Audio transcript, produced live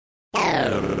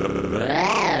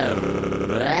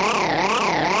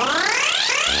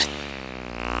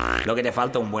Lo que te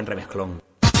falta es un buen remezclón.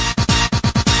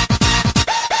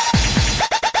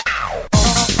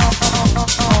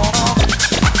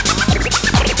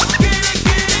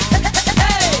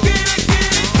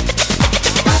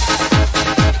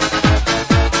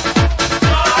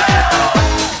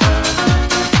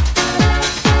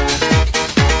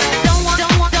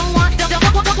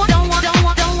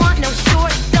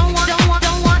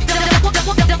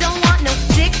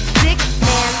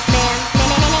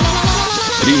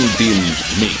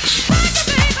 Mix.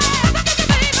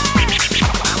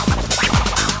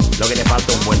 Lo que le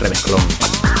falta es un buen remezclón.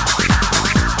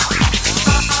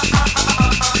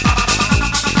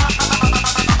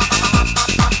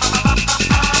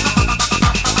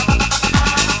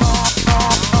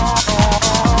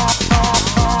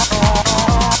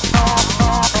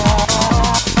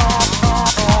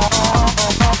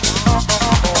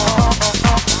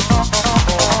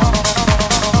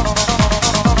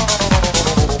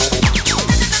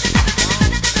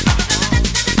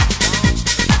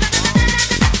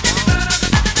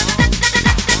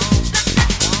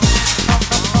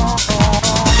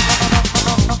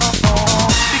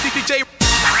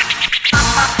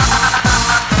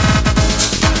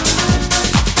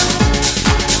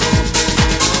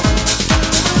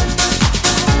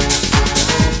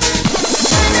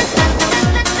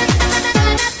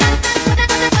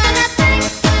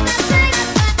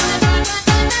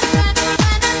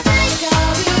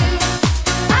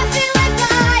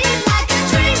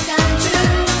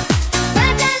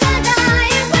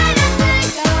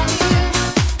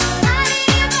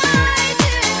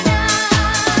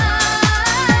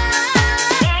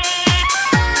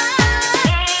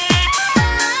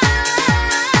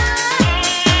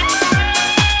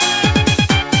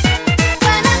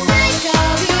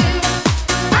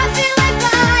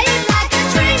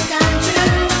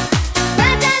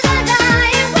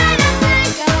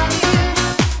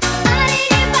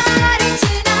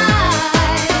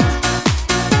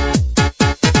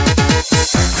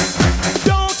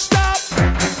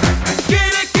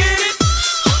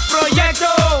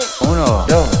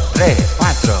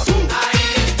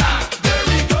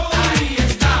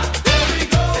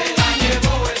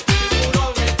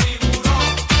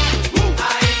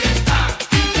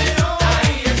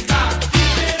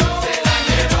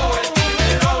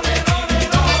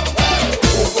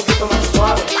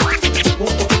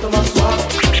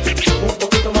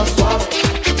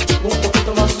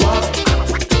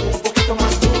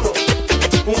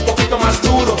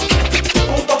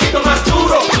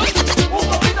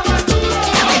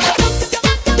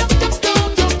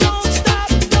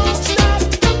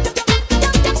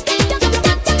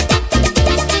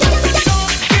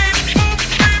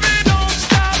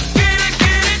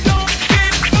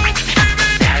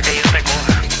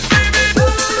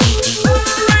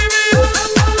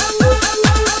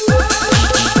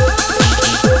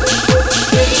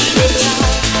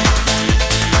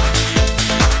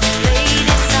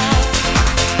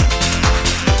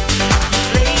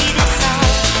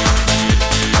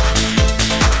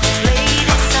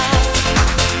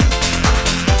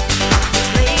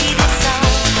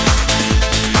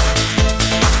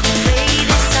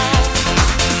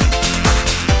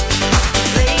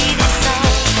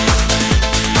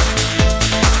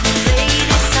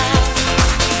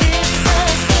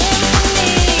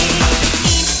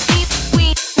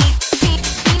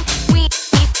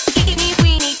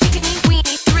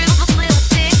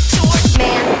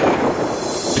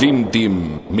 Dream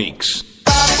Team Mix.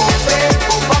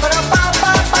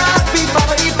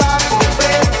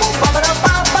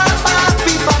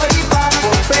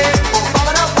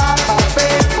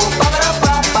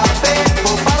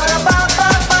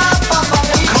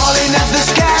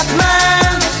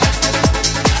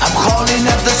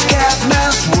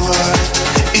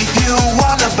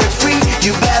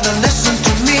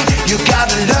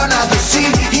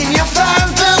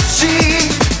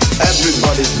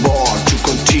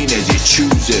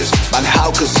 But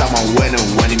how could someone win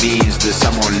when it means that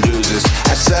someone loses?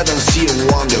 I suddenly see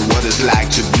and wonder what it's like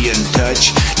to be in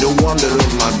touch. No wonder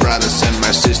all my brothers and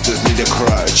my sisters need a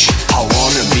crutch. I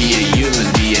wanna be a human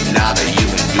being, not a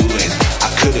human doing. I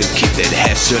couldn't keep that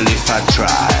hassle if I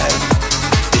tried.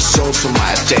 It's also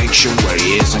my attention where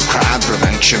it isn't crime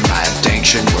prevention. My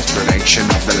attention was prevention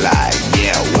of the lie.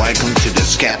 Yeah, welcome to the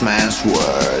Scatman's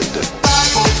world.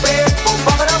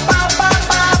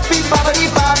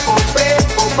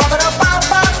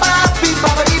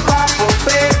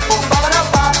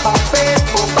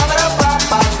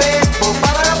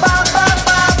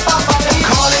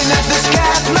 Calling at the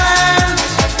Scatman.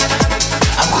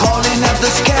 I'm calling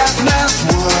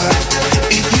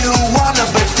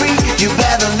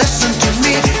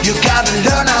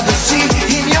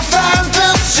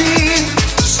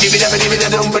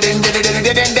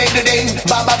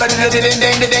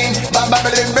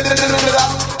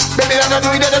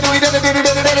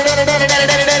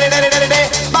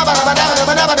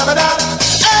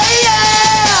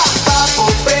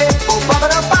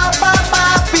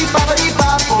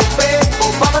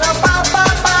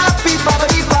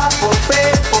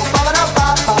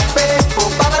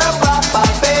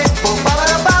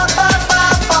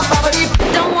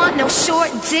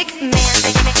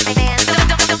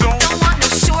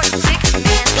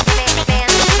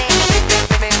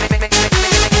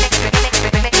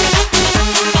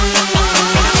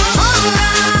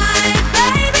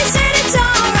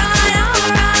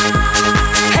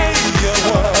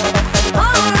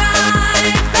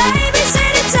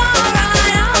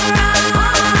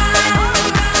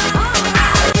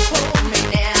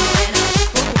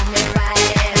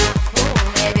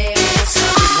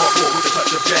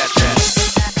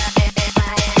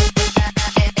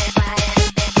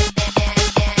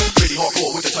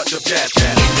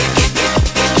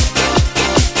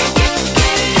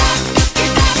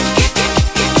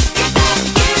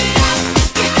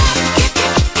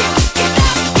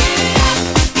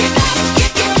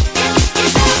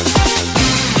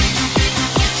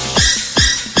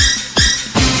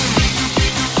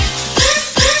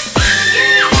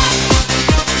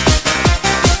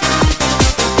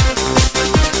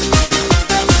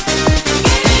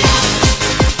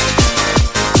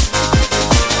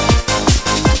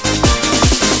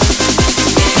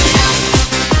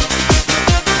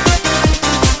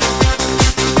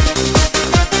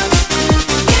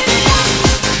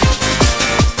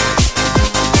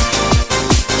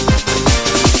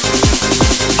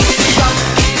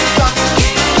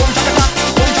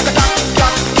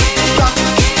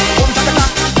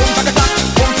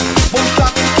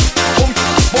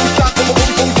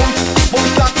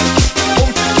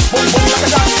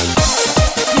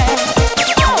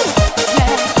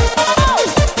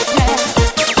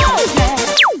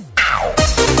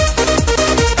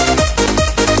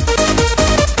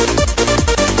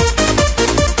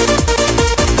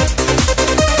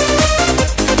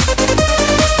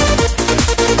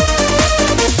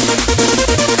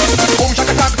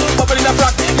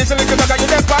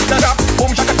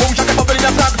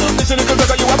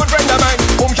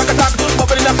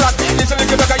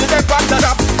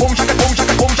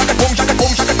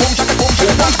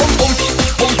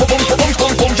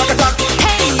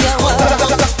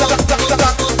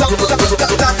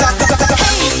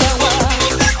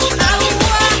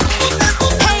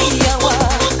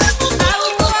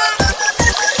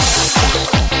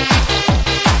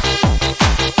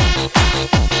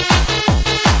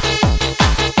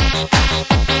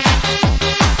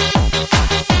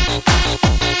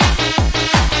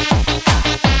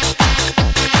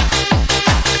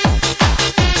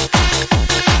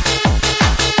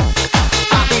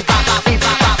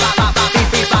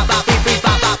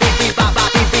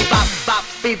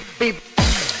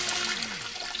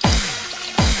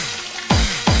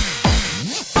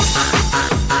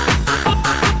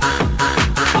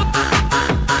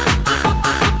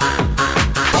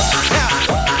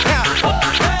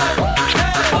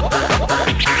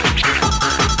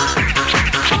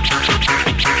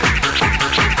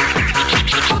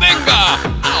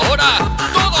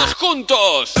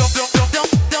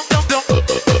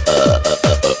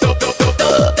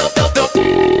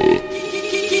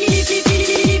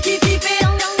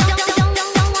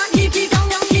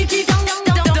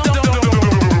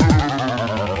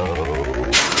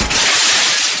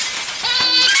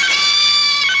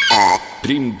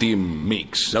Dream Team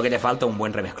Mix. Lo que te falta un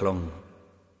buen remezclón.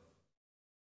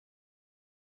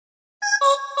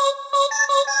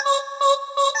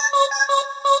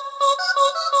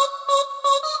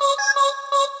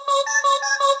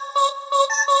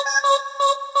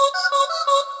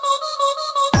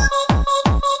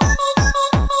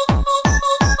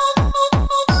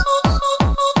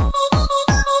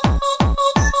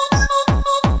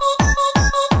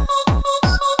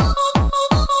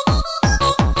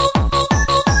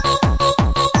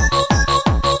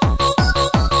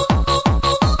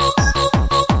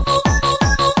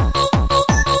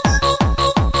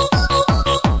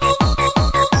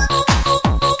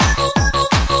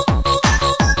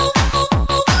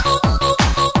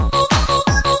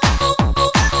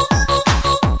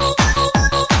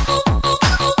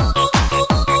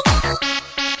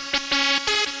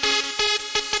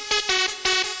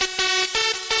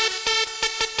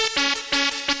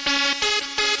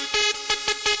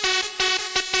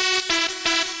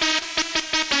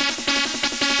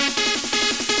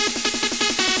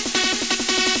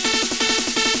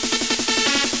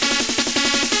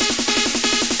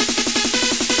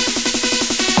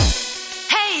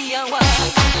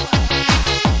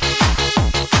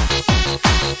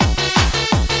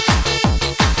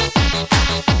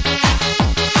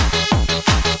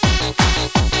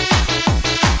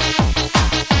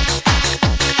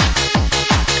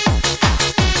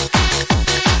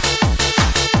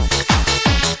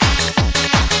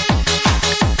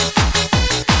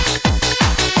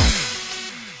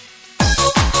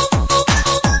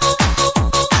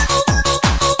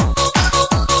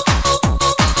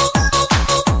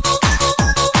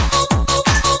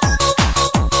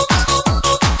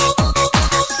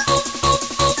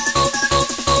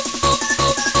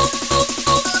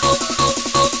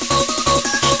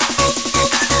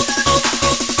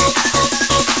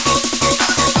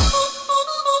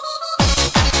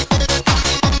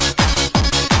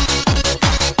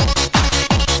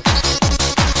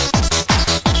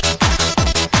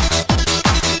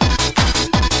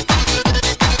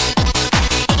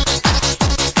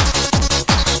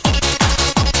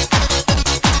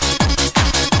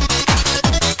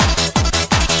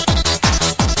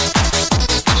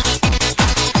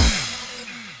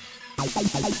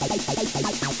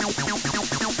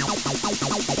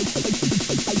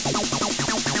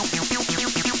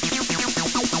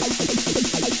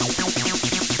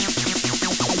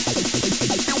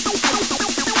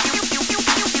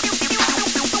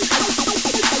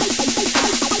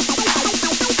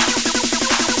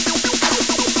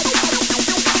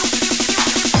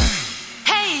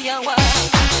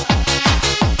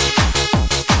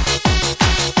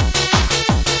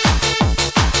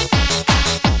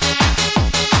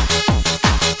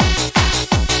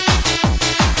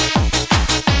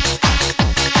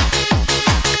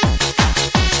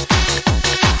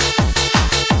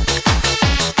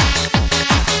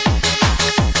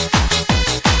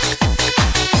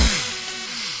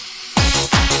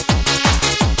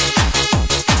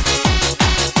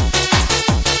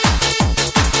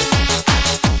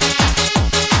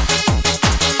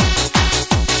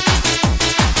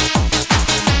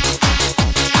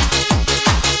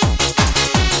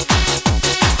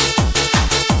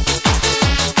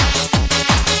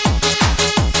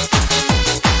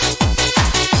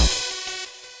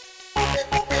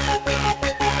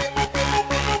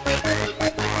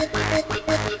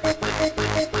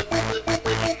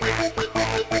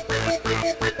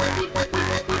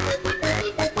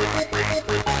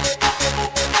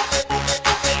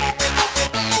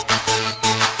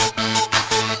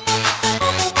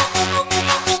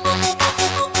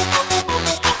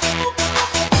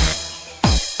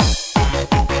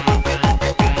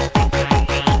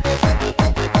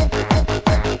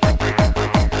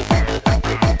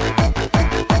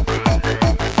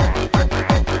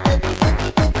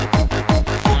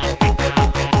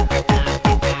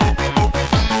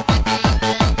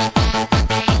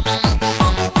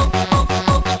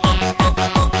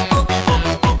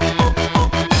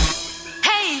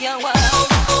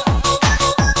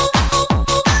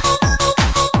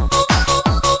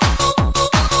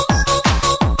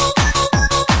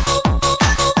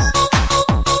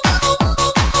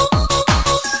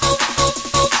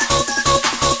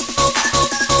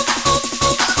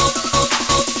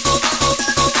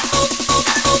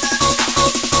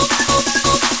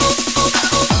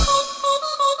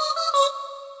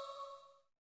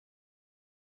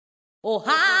 Oh,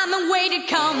 I'm way to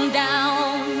calm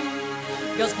down,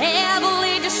 'cause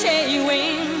heavily just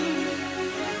shading.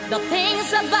 The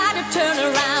things about to turn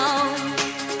around,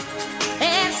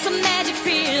 and some magic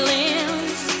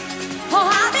feelings. Oh,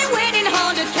 I've been waiting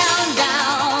on the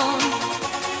countdown.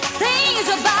 Things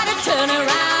about to turn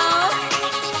around.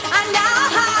 I know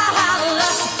how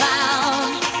lost I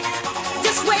found.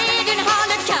 Just waiting on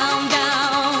the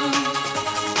countdown.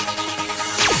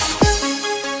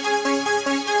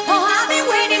 Oh, I've been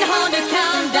waiting on the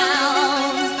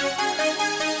countdown.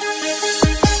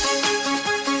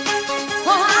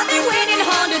 Oh, I've been waiting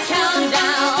on the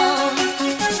countdown.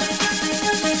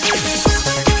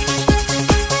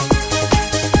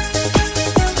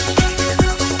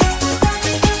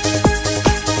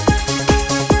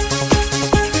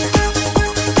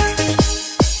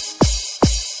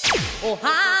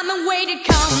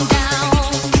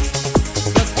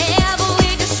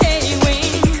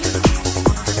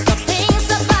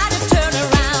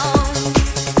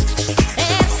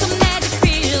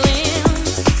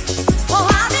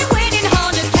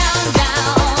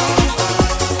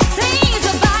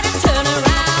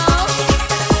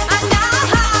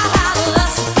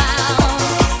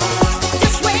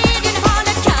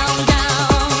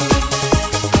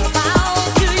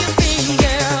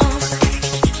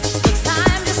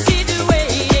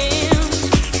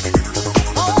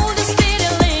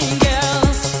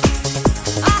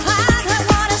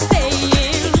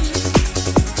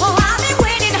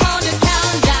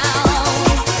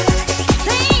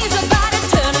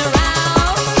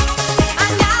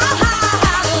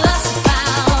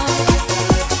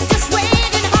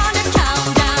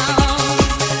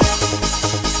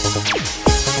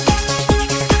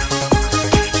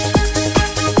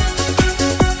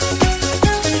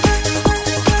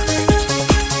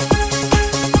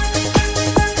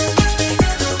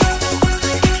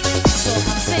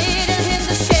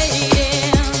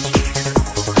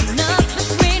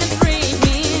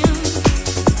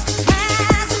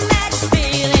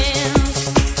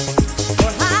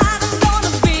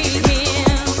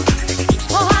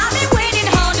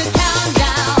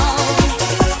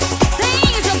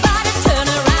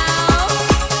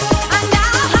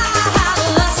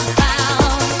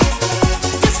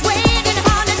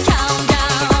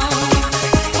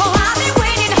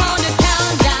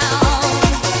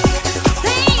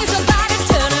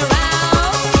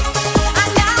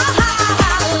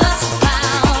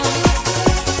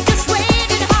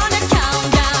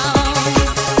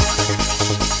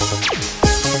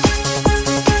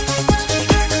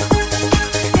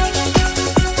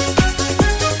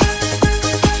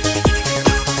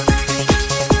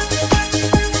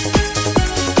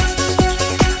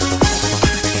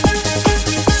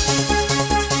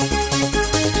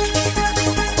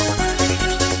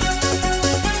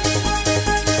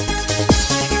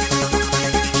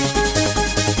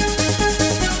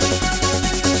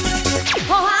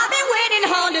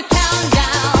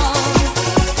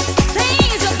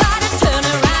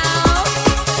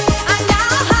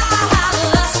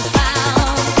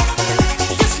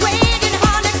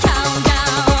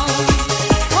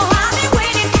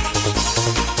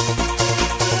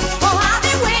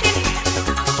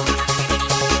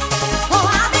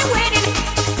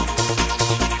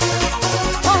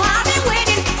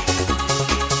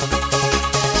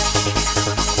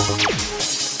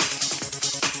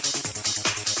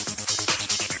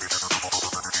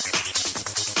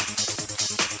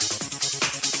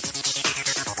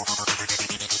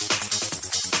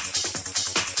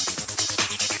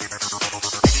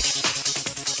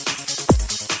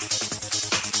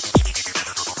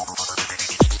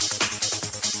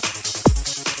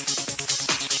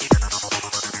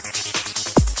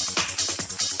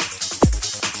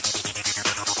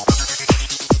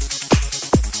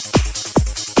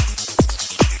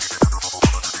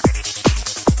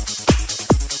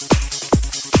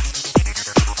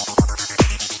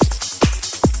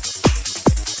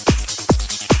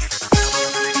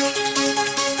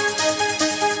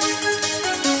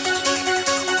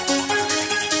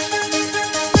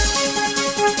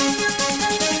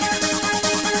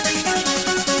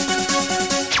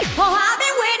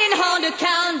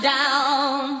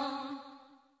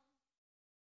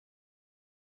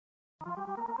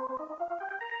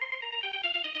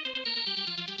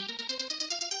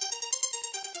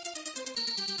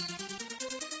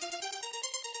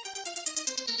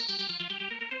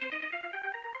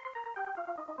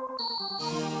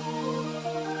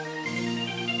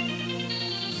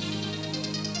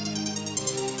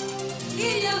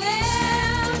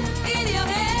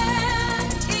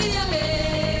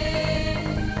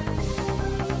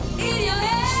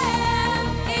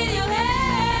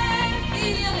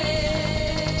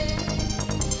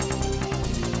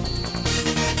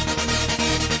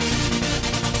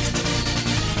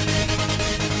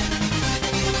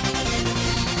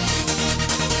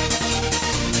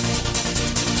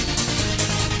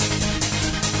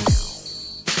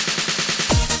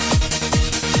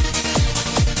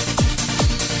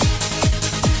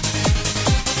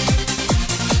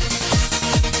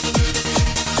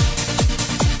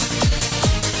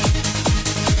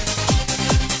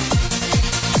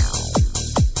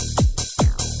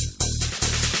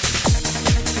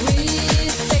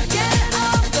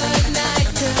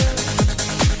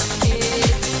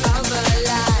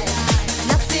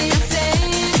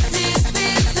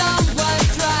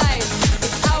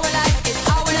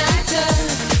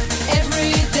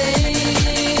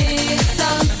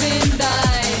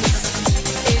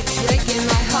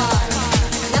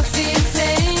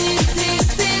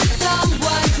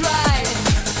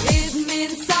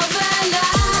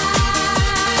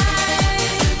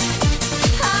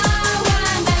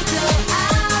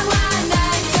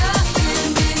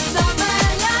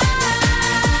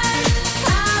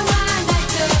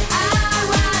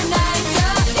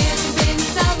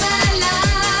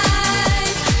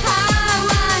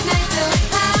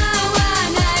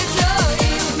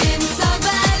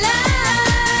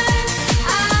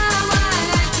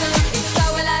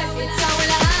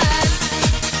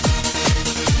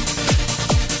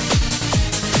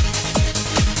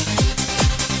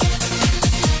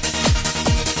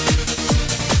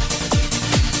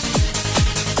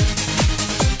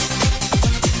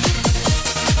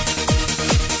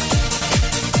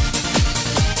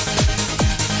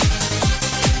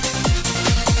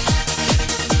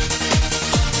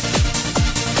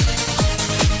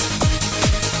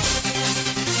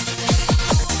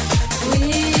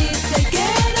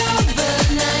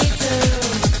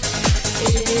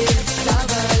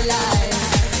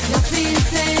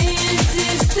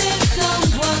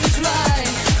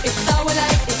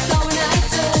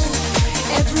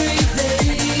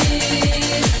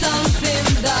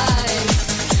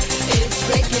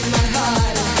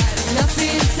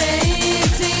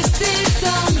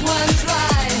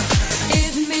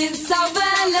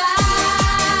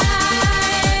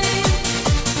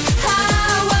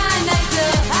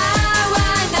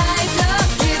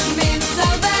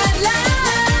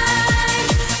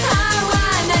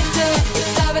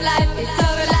 It's our life, it's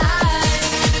our life.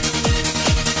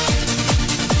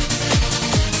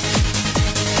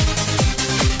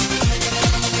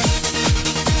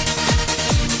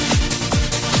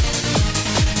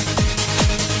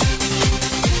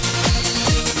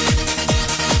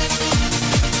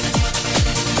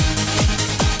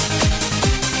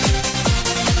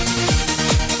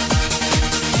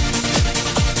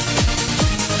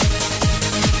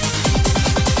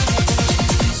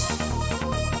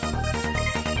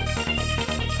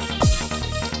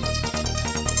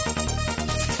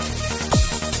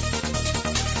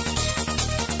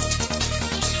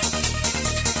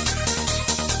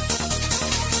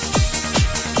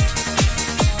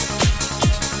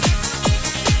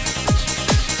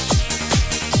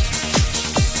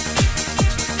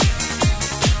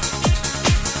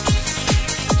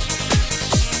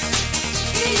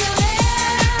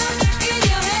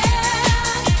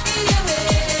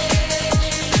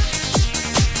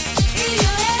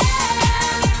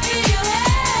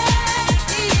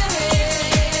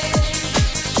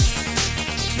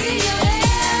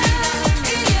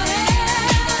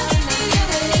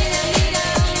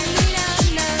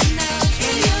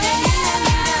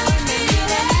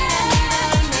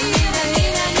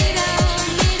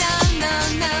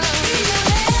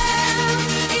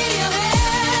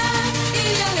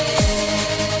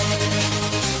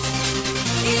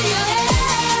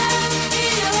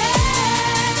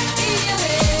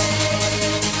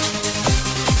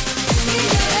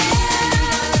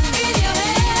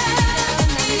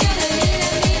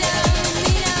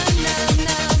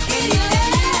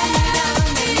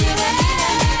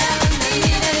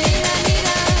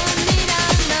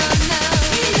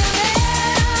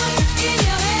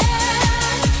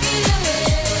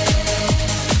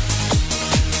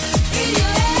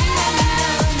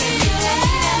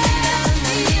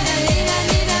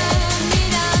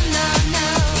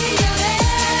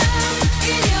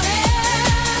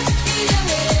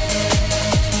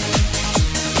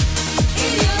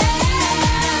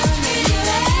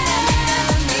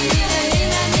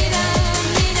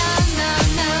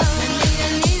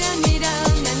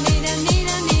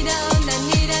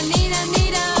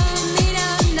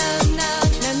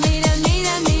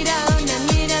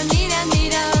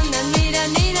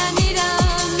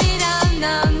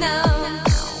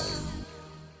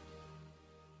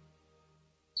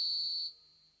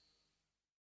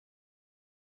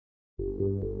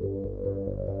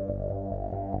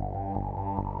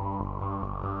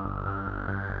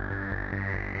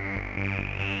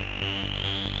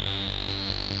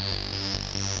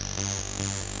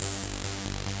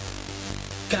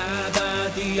 Cada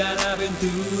día la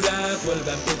aventura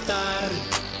vuelve a empezar.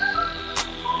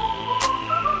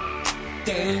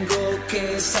 Tengo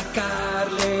que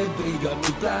sacarle brillo a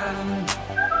mi plan.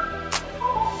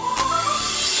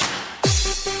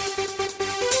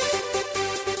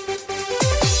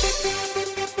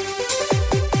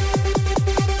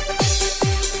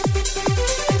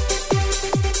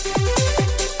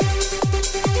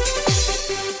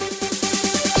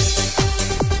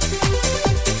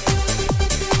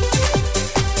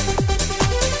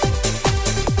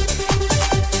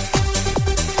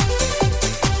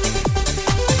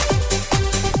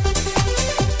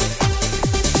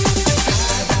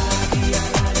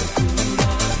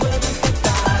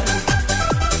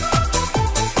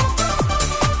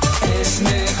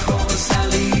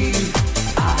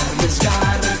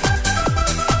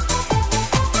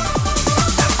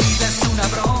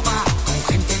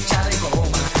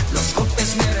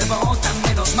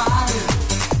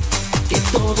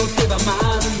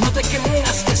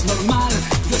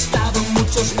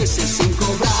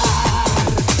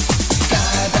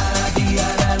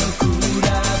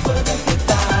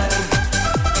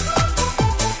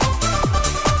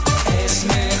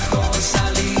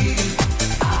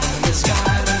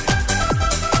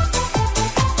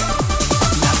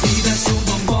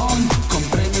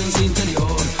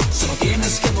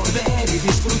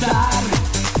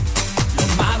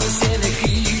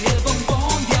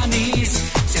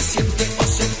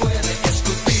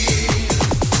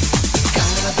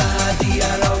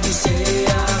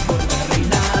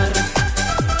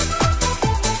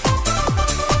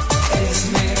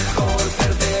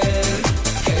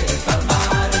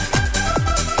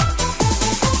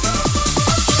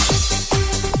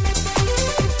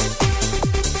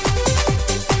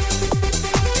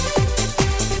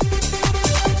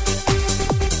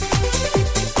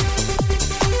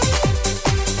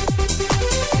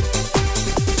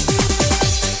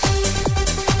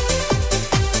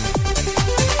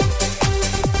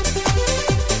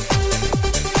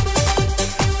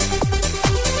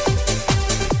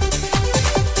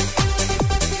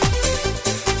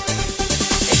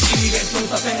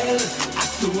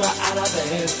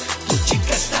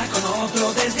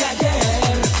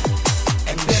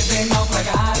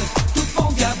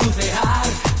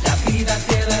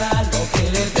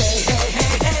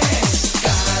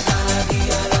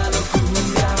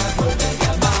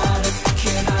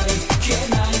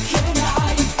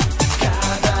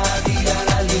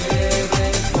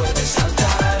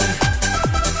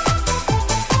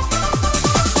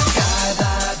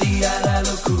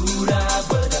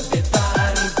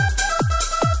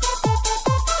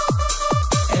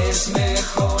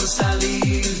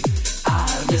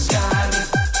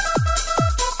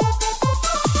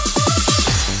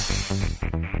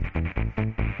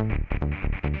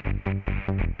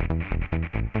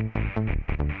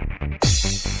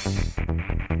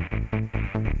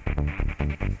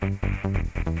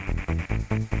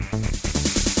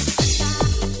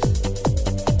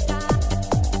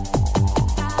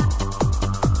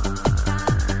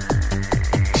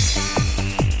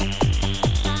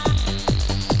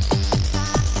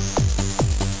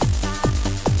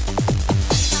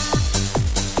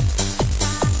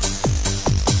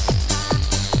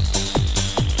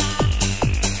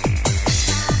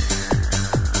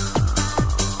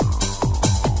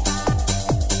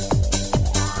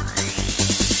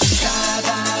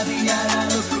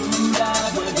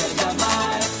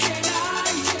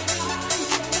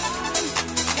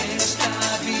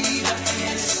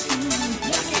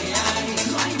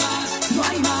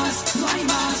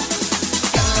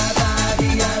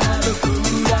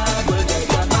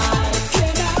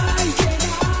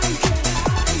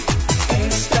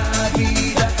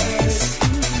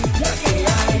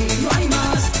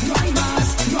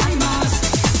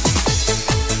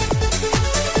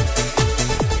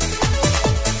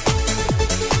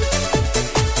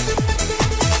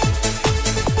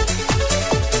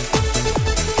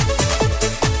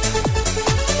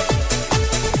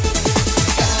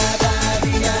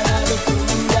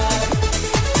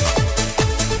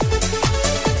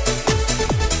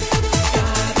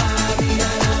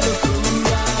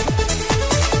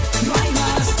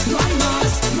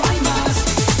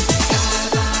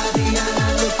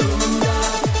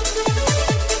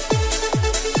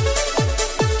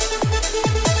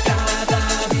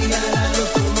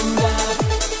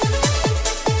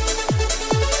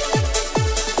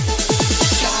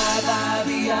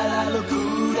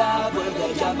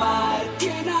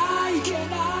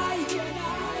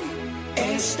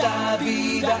 Esta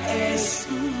vida es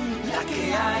la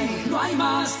que hay, no hay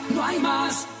más, no hay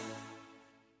más.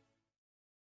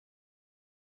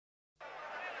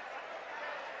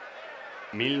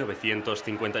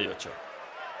 1958.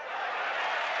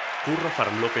 Curro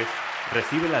Farmlopez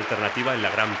recibe la alternativa en la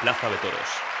Gran Plaza de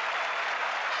Toros.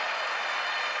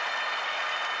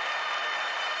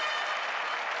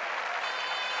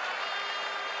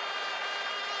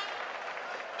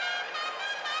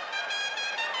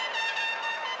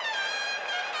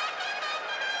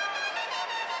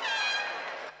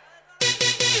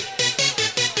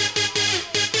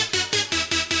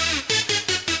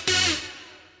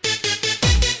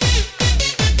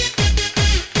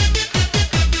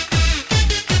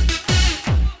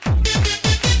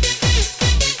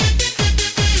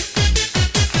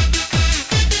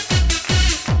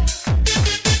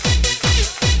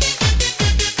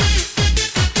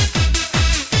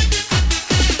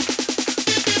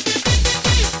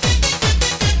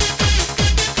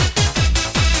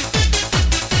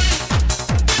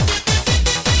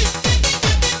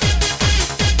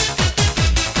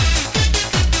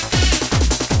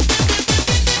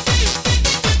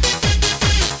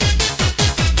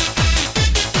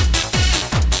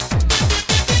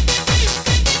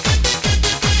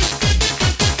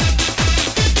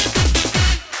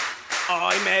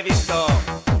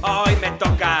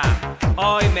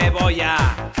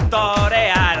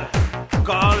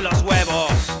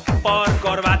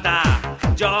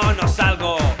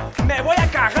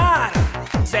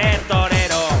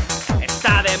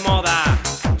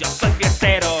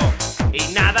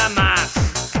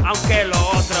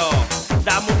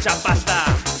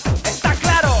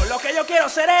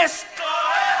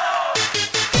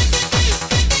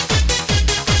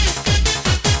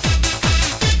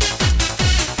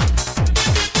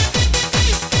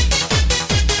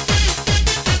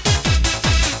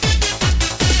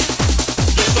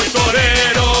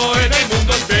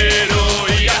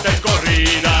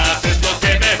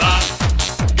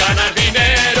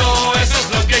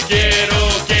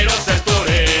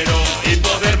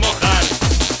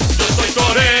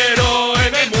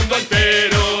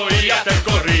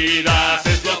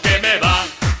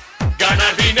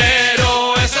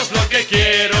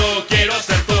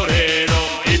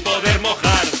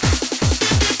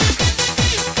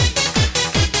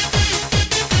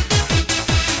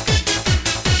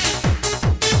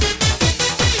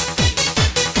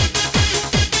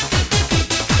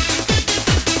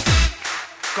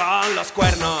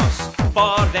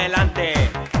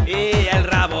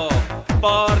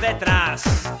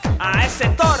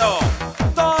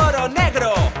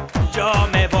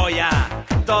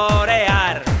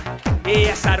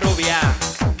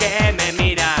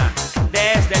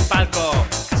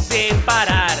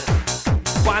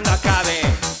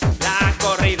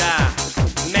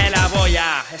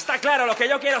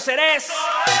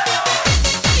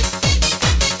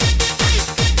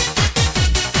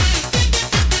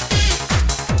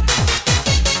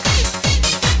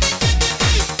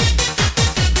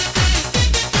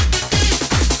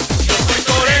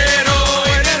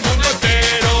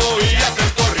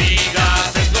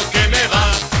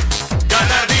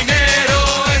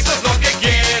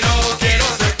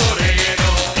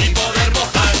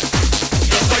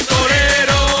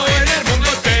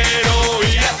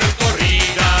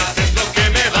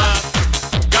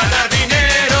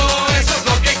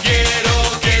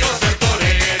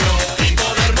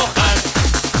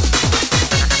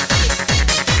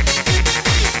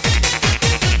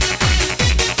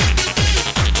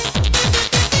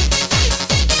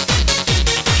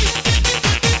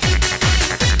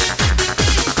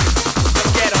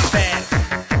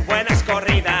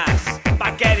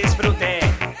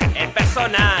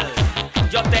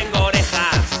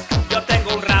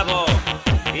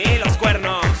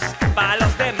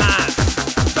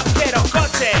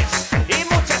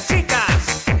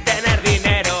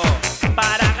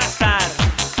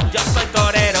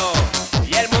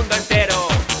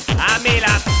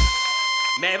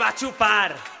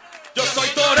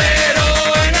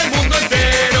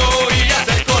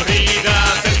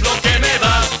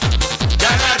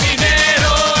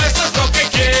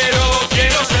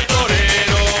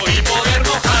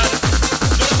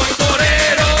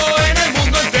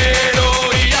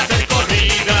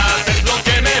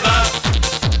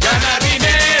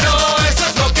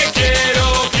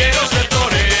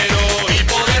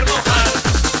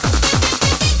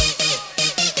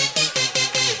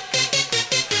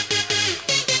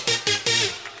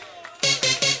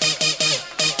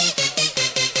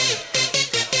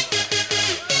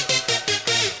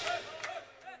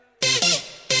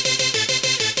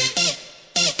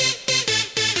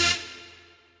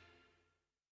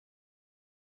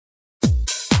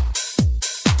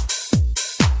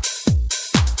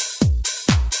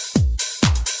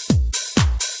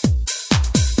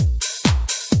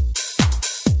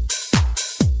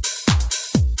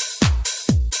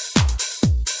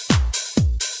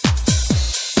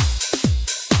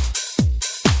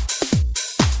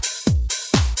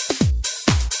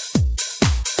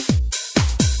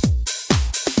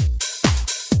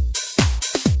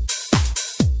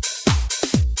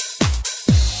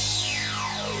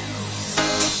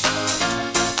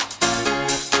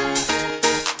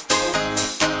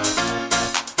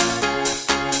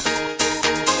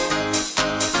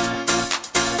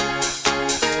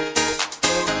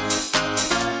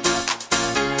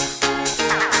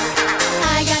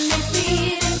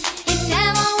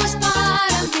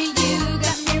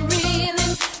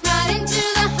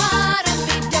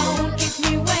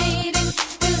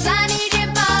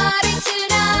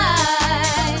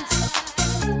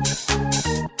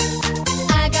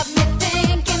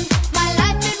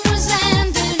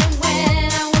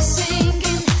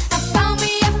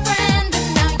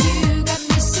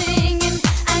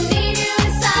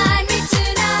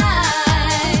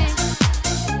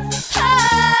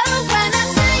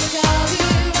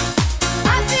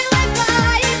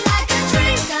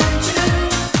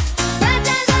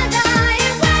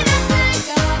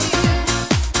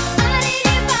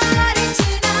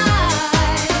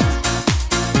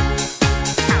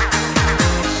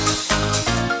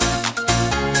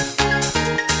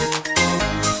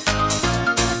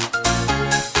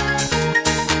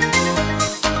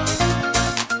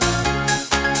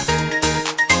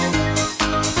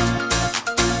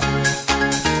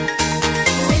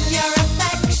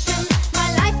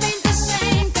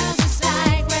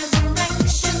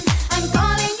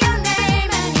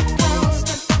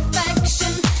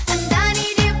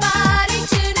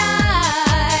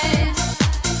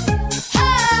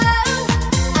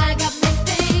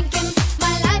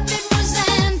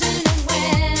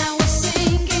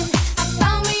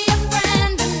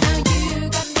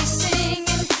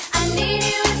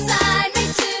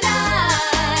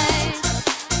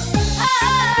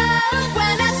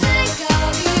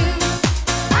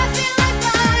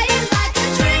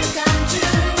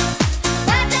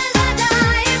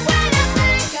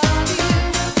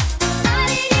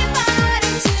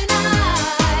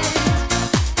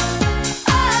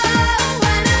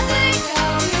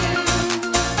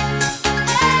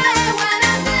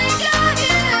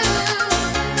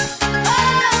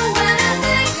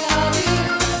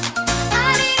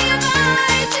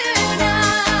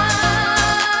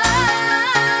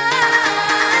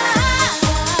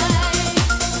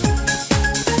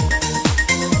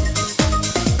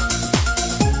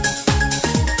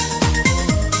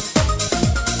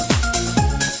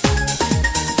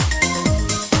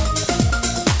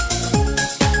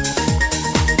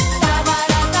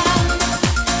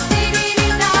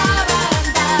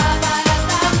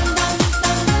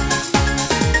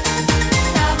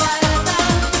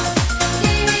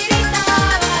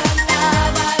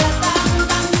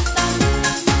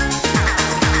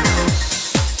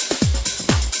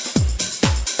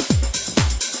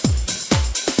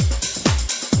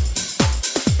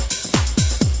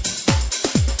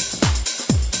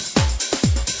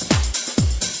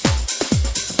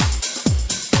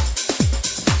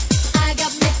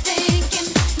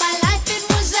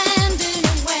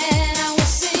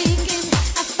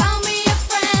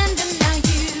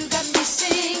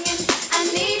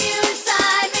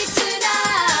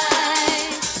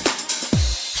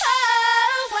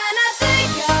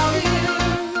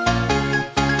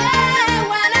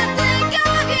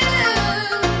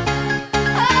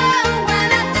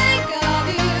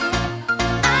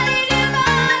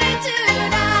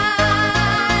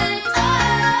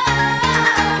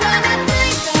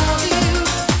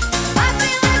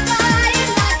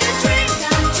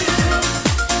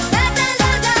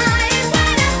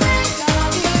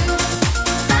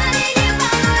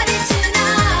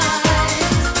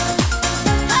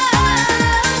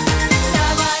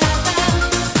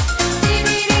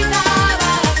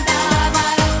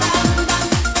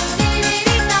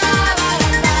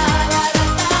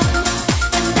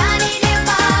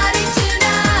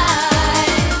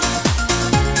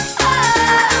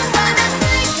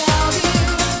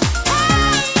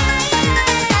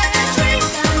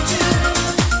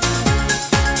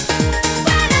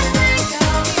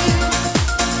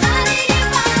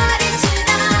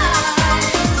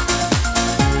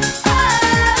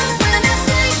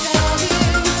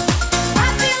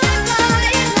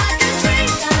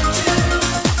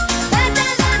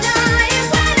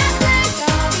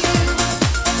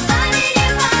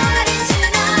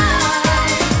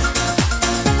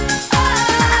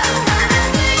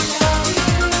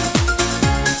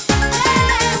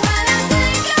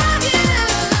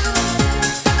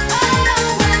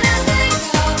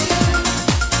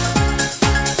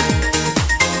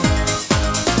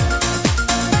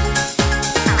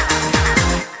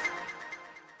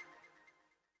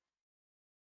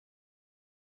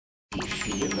 Do you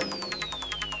feel that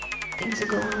things are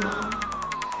going wrong?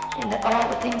 And that all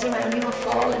the things around you are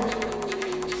falling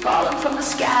from the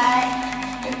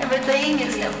sky, and everything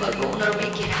is never gonna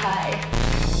make it high.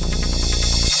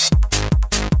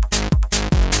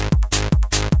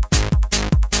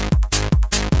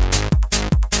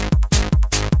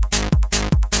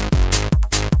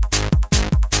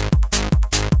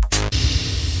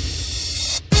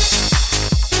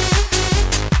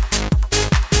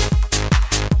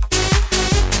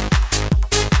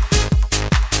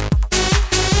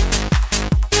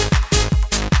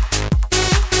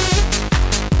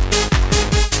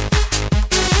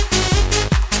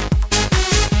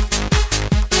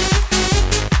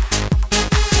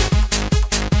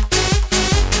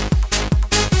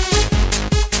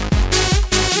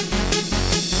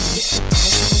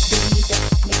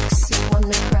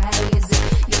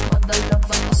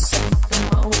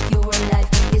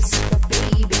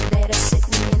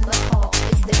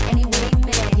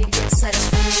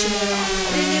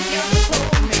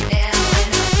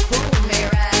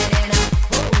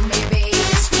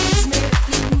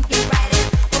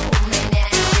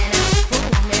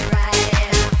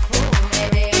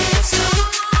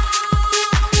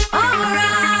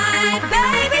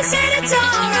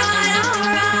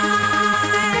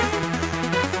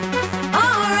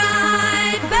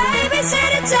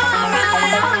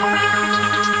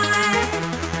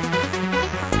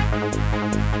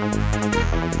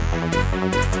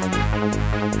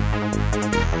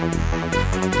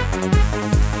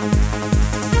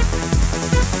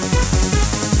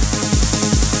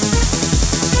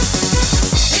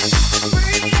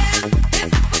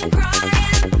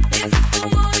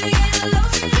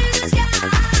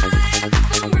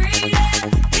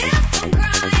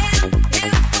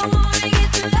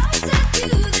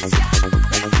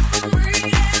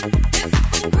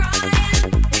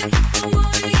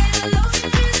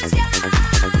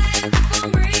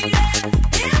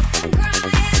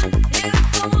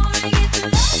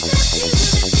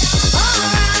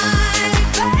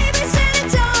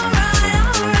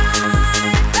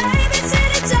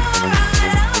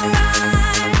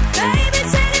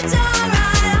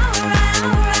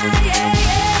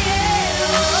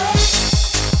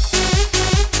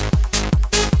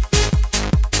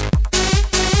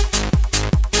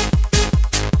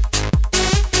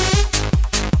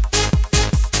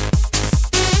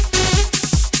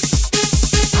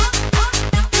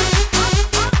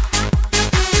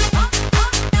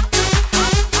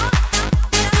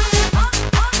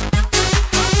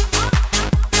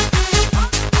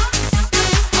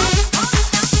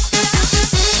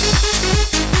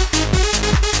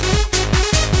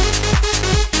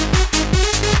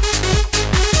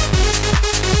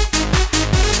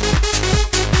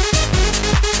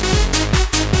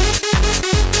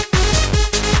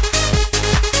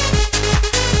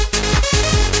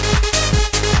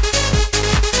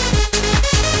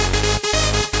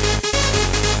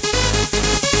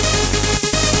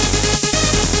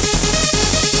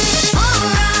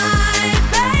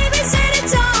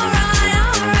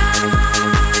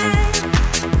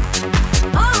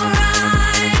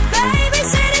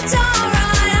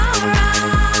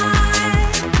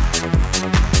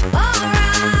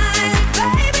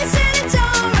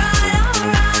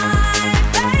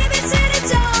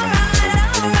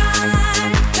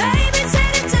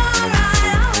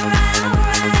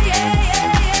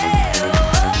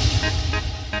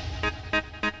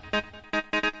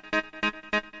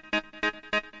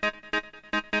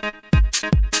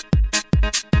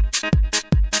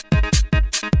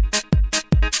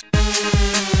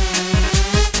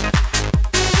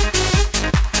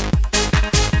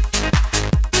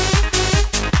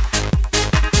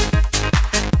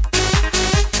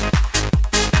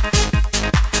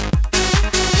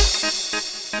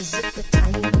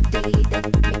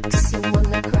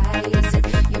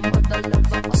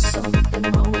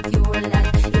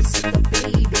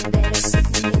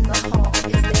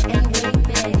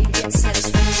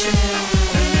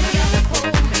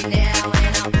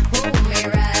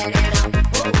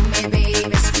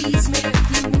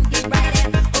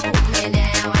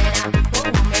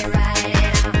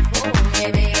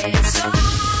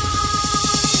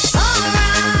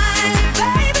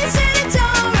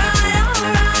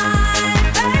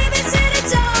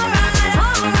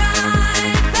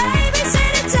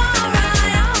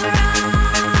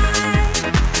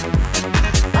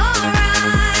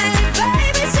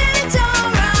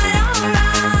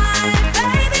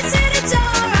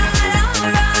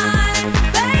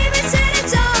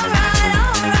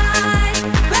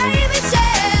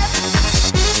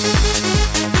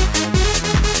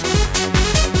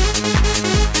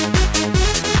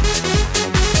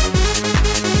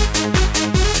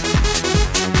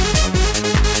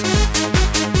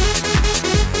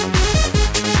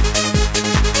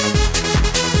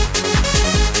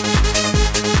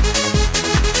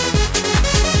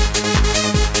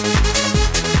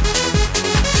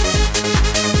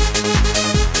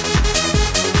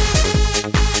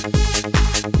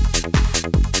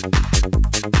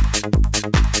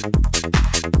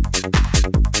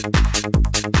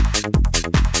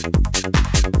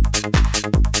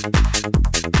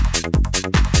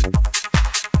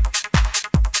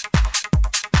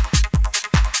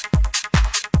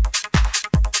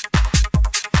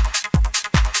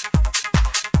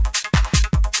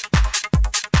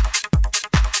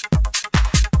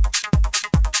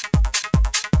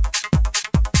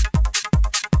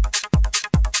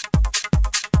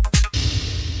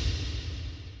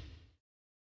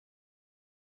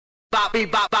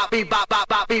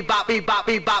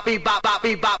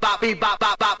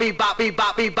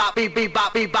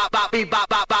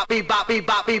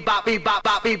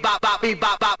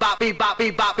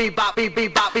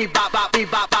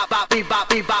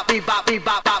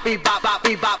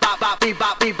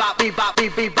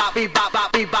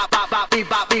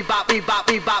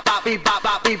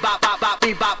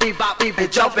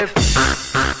 Jumping.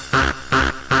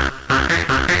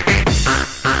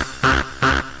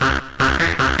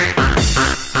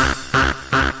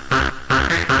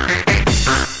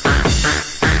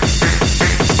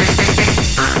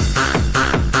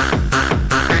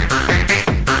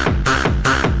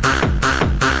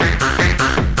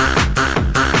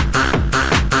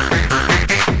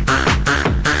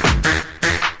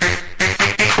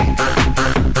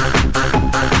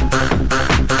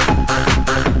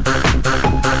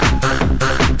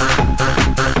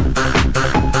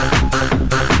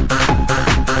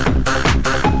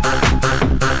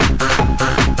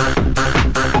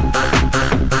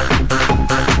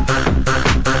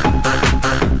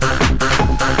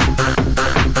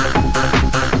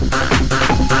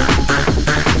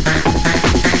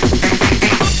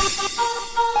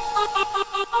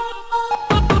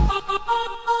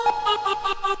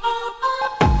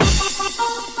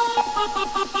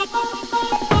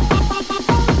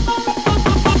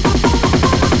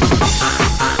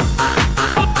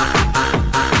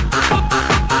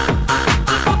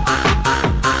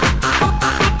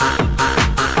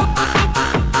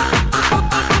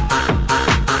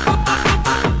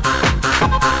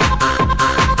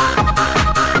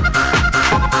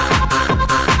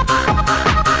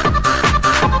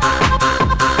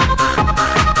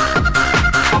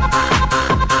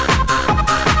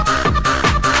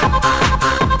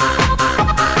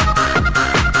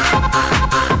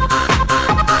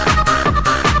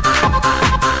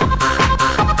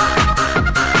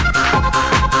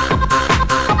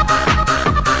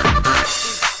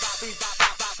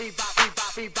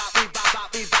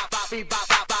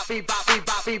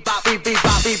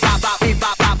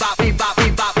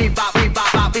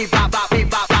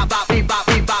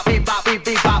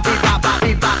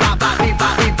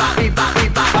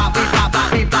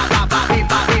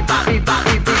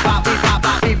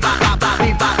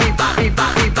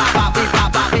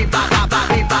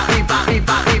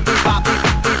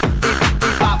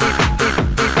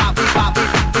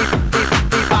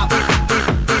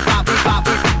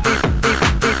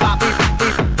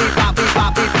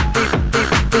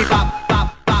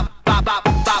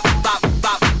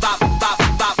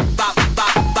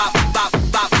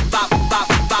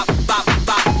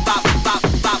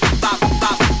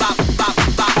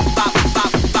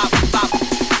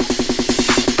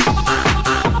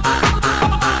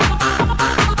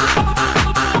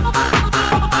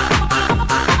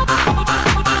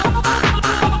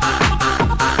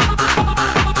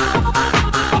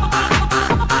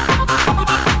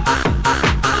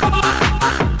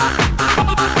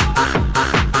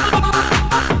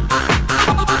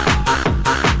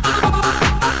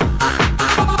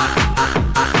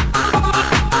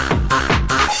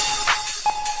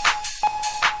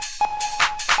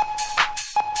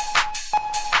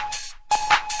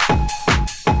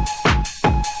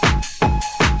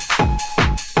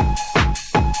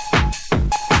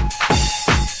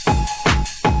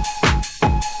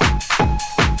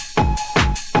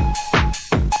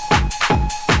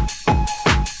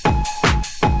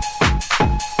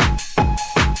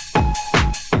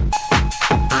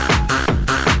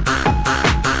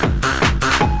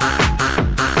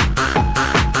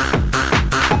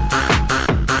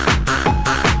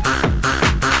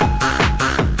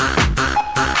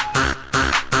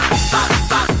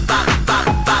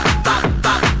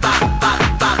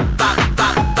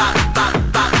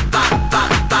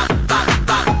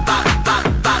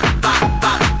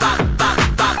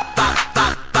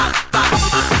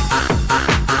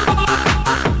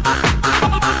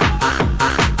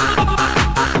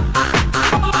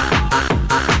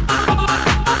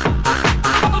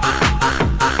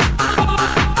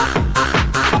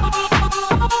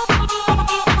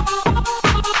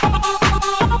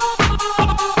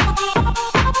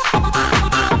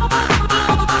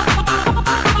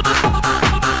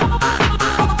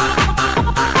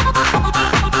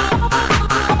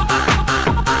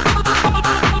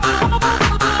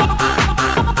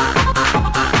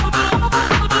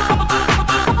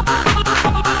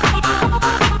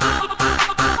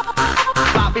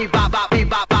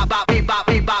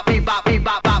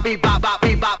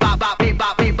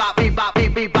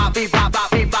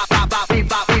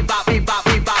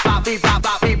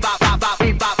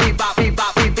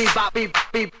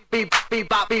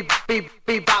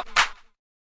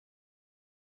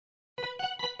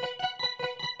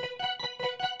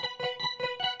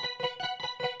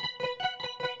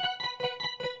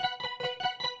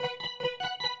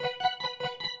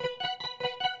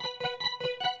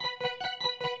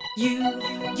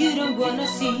 You don't wanna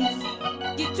see.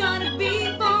 You're trying to be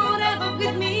forever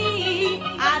with me.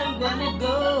 I don't wanna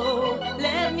go,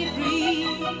 let me free.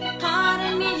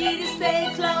 I need you to stay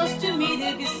close to me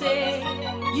to be safe.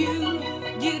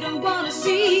 You don't wanna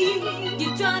see.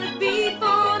 You're trying to be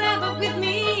forever with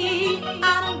me.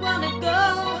 I don't wanna go,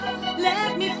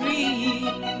 let me free.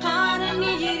 I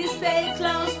need you to stay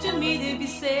close to me to be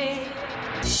safe.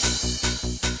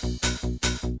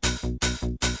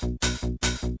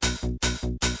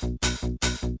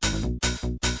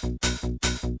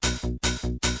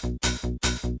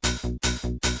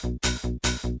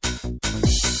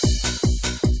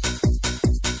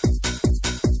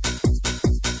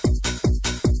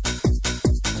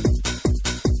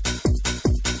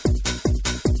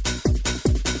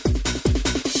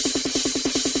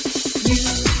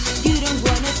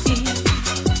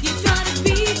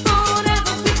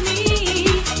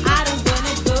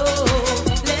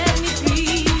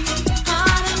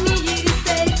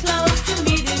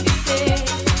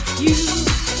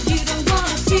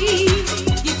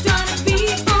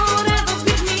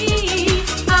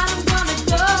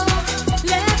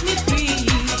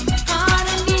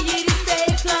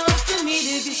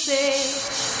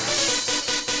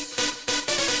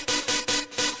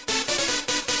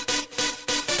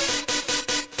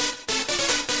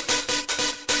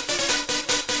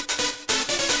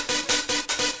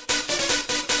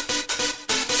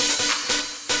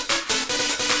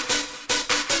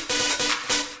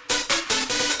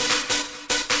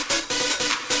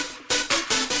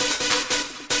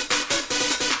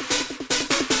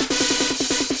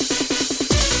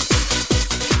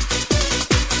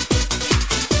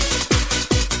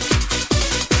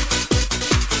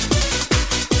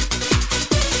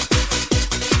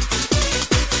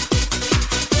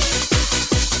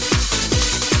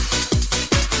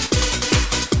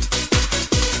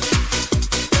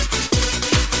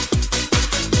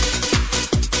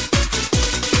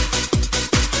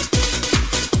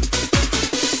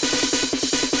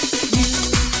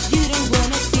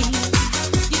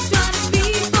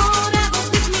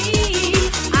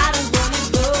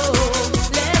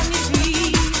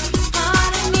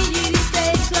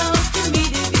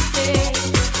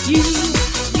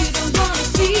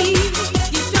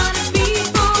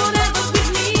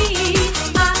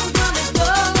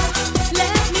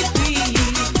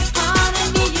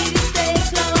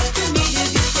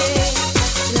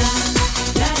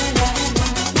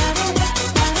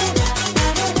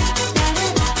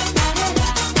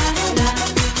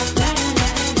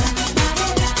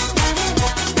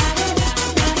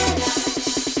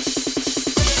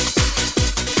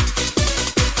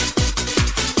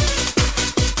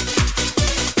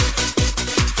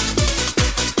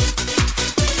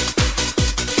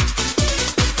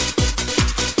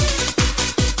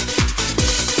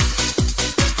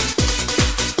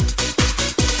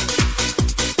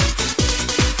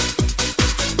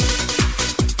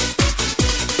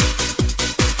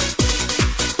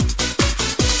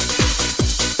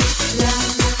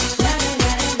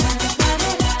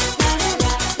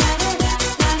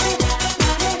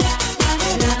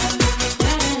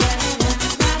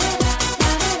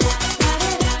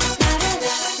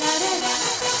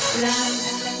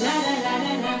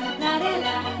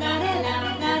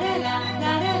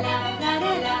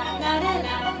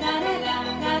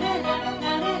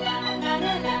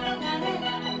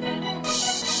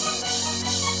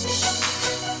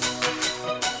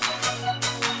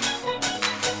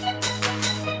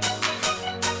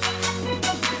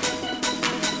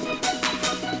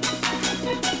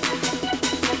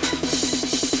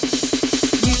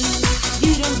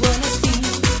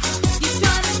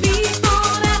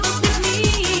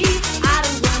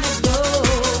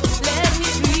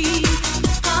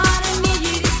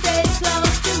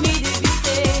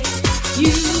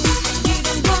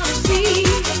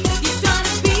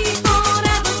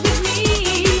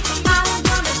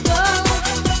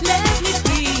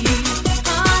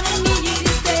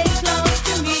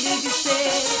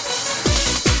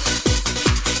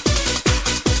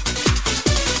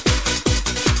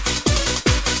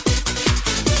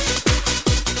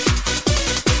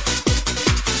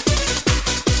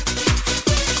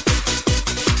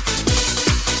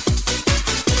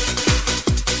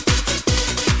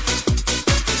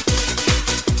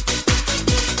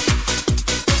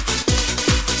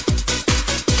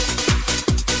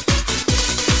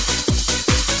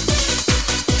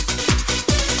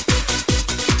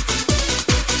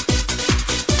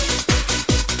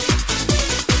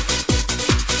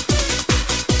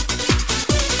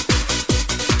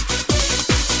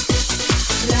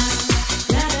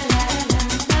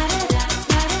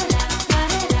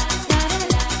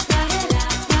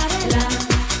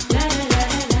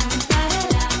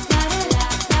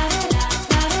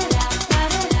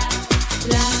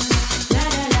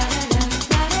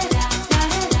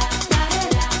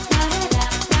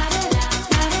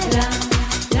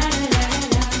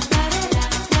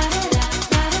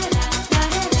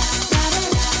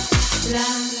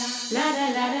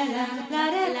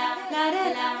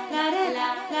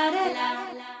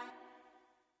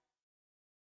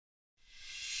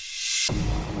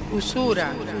 usura,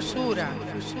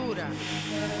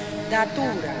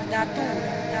 datura,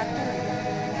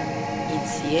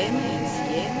 insieme,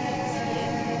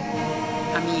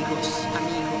 amigos.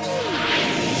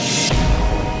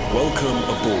 Welcome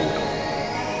aboard.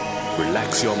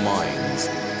 Relax your minds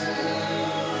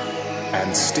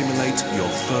and stimulate your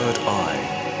third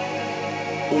eye.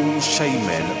 All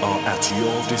shaman are at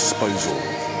your disposal.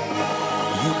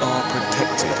 You are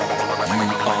protected. You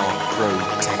are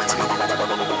protected.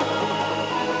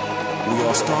 We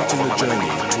are starting a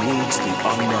journey towards the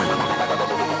unknown.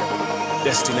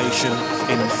 Destination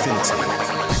infinity.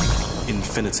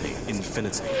 Infinity.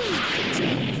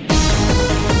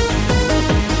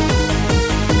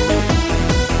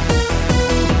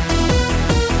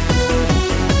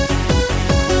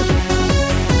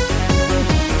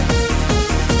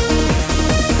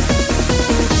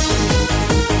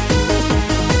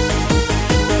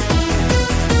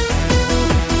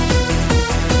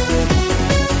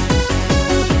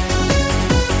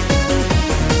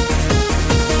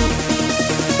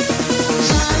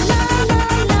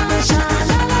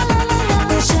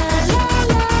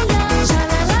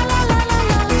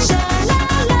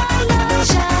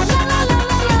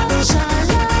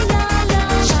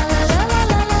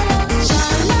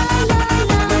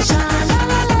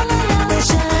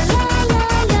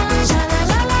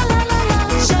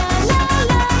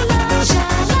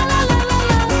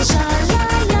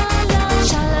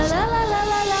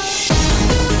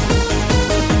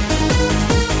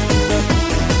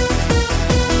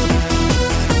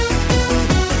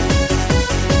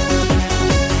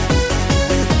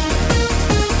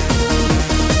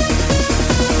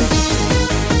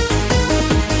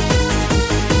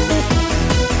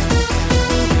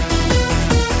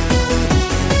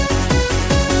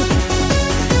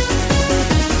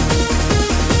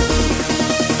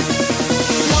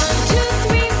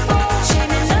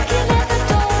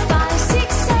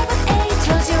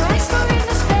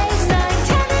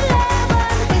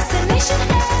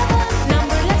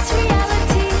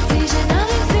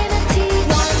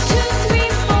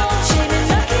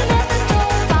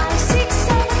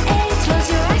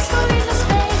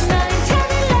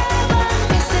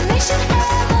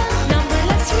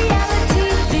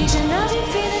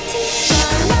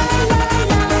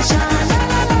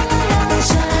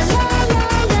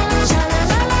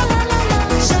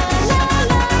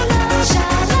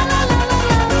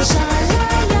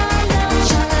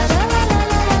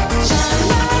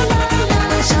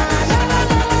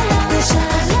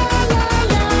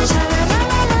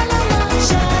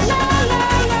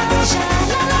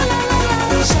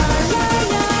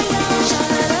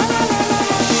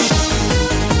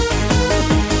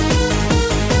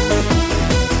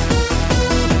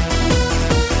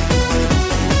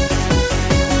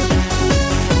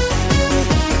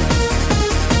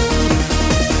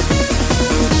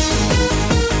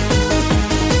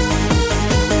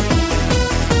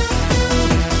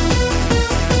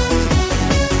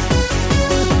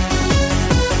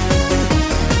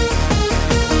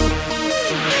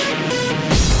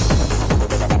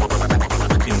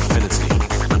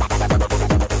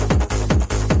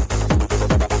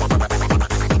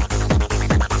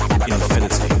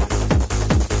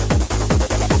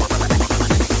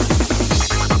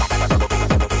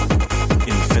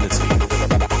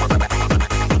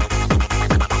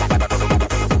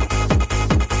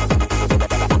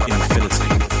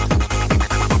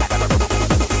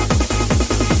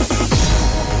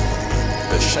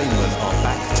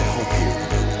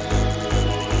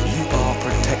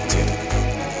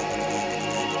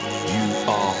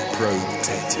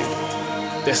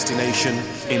 Destination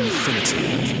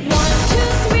infinity. 1, 2,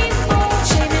 3, 4.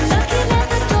 Shaman knocking at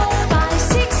the door. 5,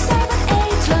 6, 7,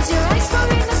 8. Close your eyes for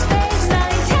inner space.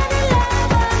 9, 10, 11.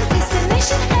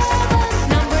 Destination heaven.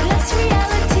 Numberless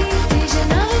reality. Vision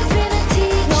of infinity.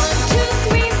 1, 2,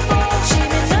 3, 4.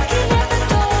 Shaman knocking at the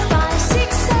door. 5,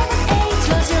 6, 7, 8.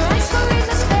 Close your eyes for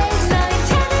inner space. 9,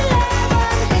 10,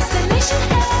 11. Destination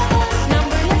heaven.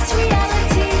 Numberless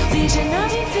reality. Vision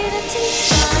of infinity.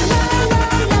 Sha la la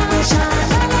la, sha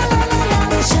la la la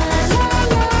la, sha la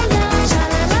la la, sha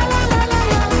la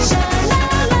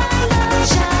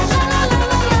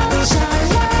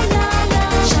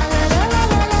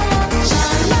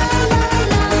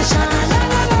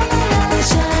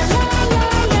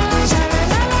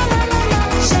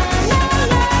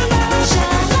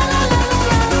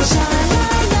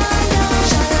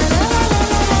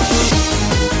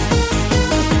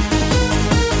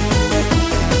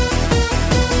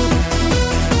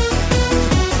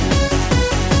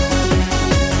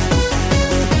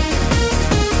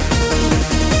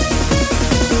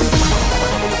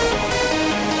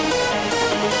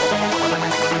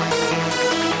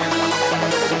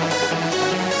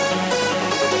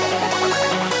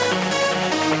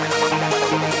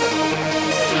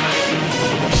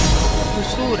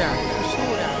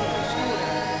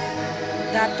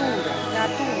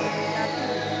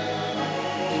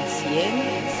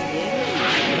insieme,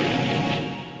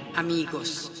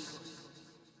 amigos.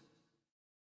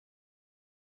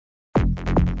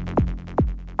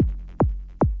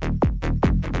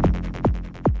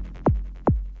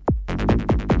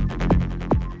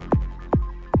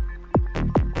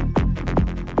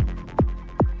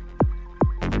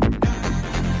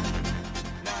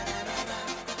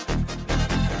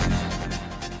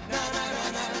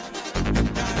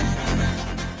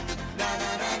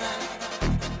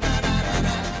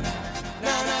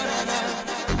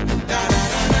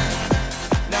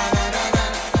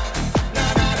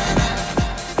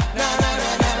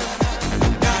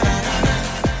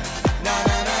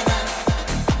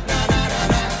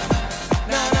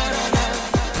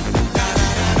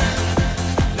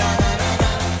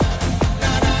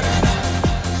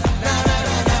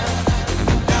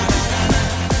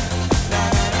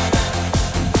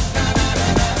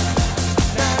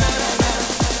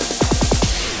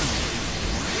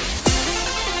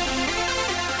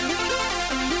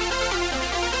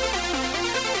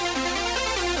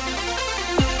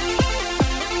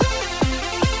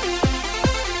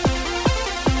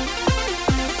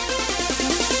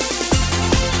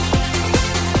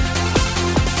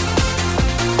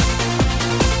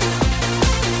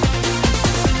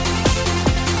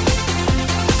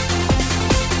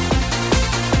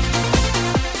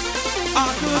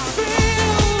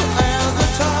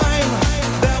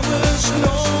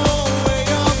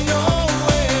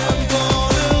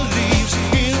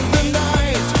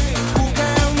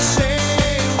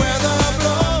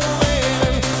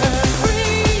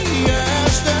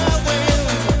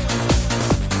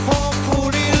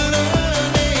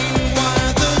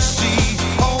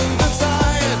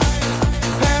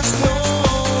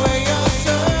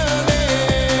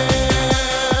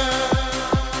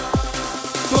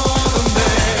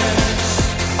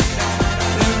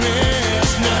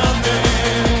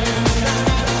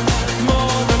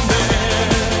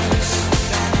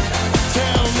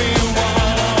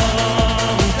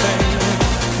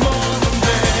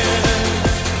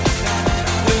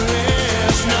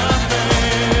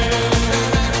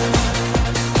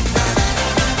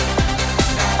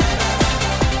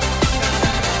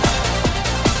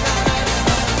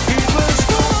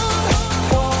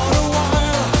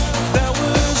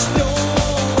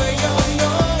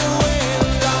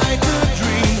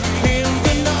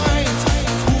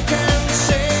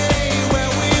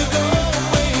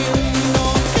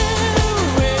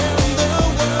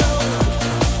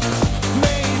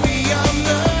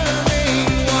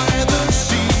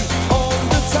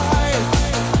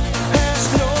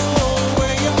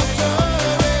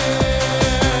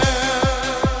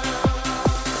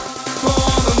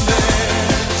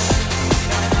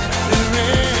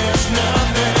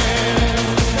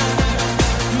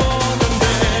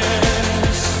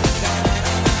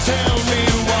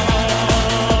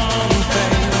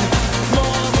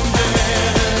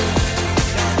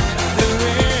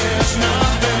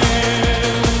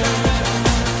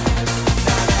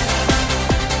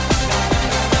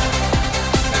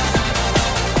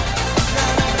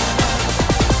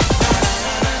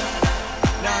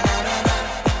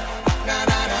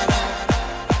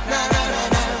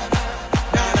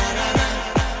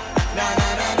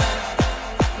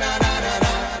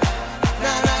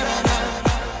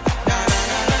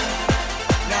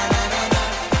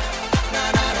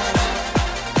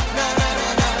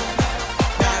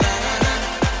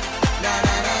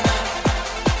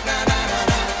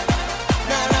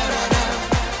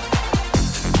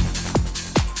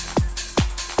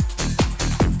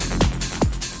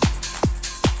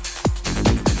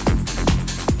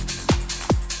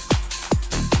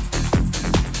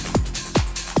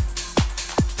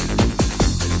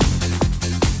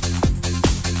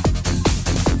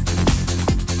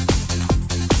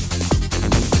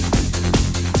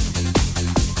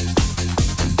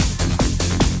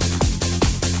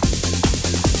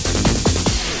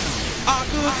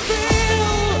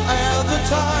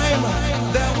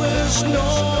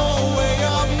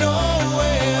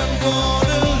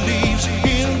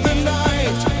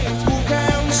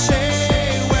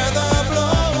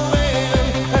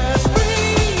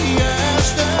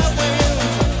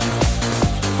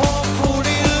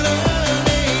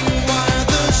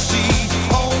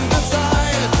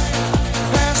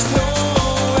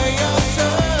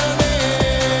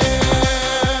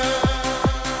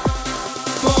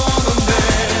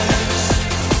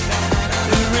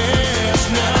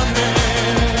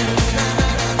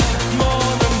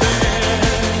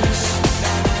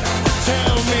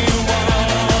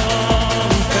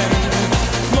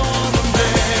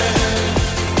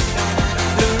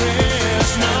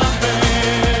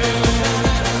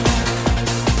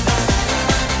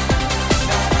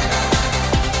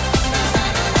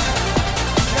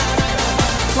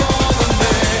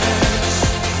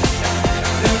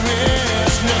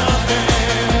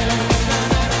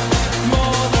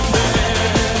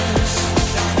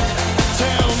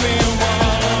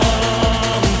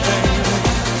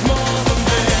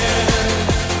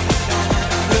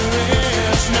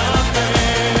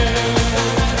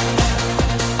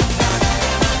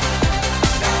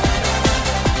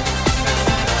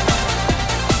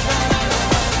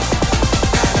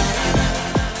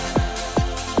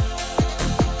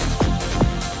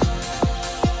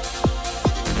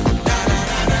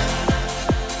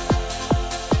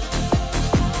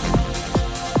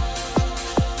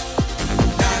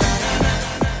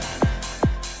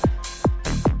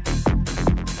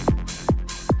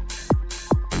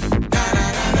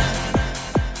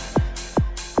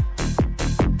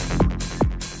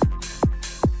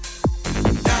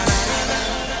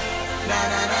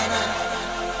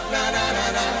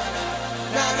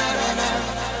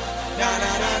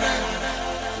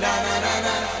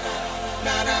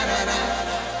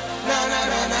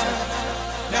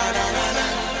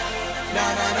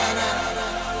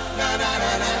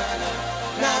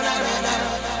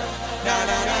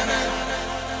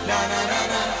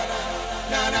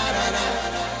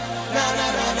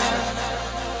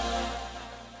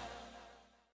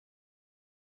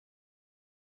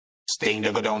 Ding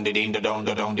da dong da ding da dong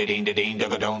da dong da ding da ding da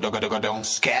dong da da dong.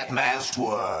 Scatman's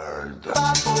World.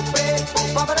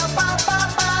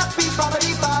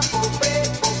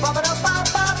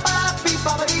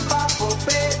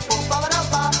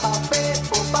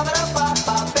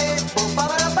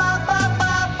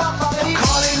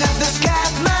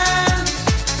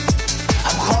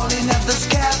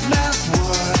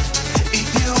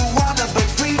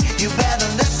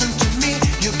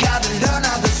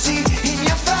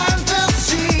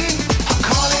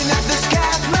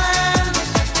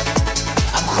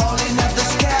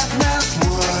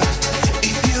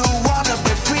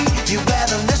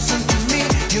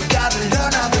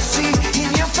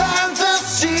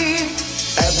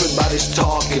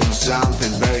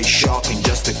 Something very shocking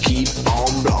just to keep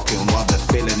on blocking what they're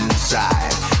feeling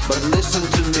inside. But listen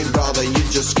to me, brother, you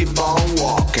just keep on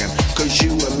walking, cause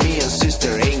you and me and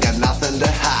sister ain't got nothing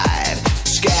to hide.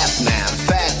 Scat man,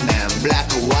 fat man, black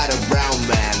or white or brown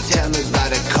man, tell me by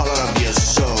the color of your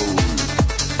soul.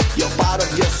 Your part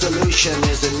of your solution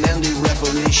is an ending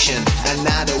revolution, and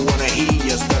I don't wanna hear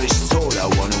your stories told. I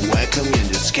wanna welcome you in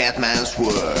the Scatman's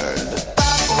world.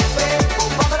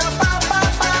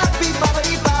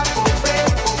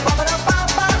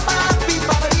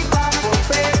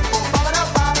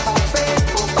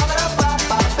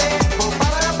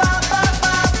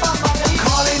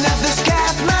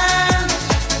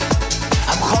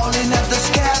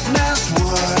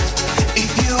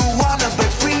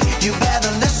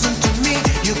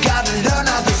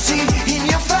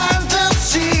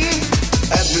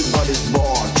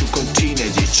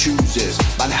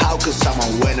 But how could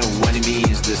someone win when it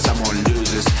means that someone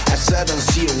loses? I said and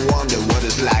see and wonder what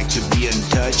it's like to be in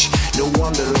touch. No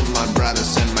wonder all my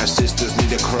brothers and my sisters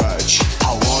need a crutch.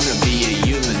 I wanna be a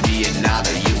human being, not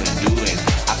a human doing.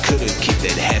 I couldn't keep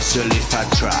that hassle if I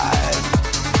tried.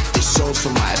 It's also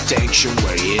my attention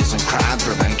where it isn't crime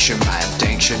prevention. My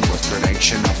attention was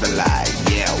prevention of the lie.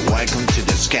 Yeah, welcome to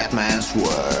the Scatman's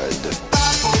world.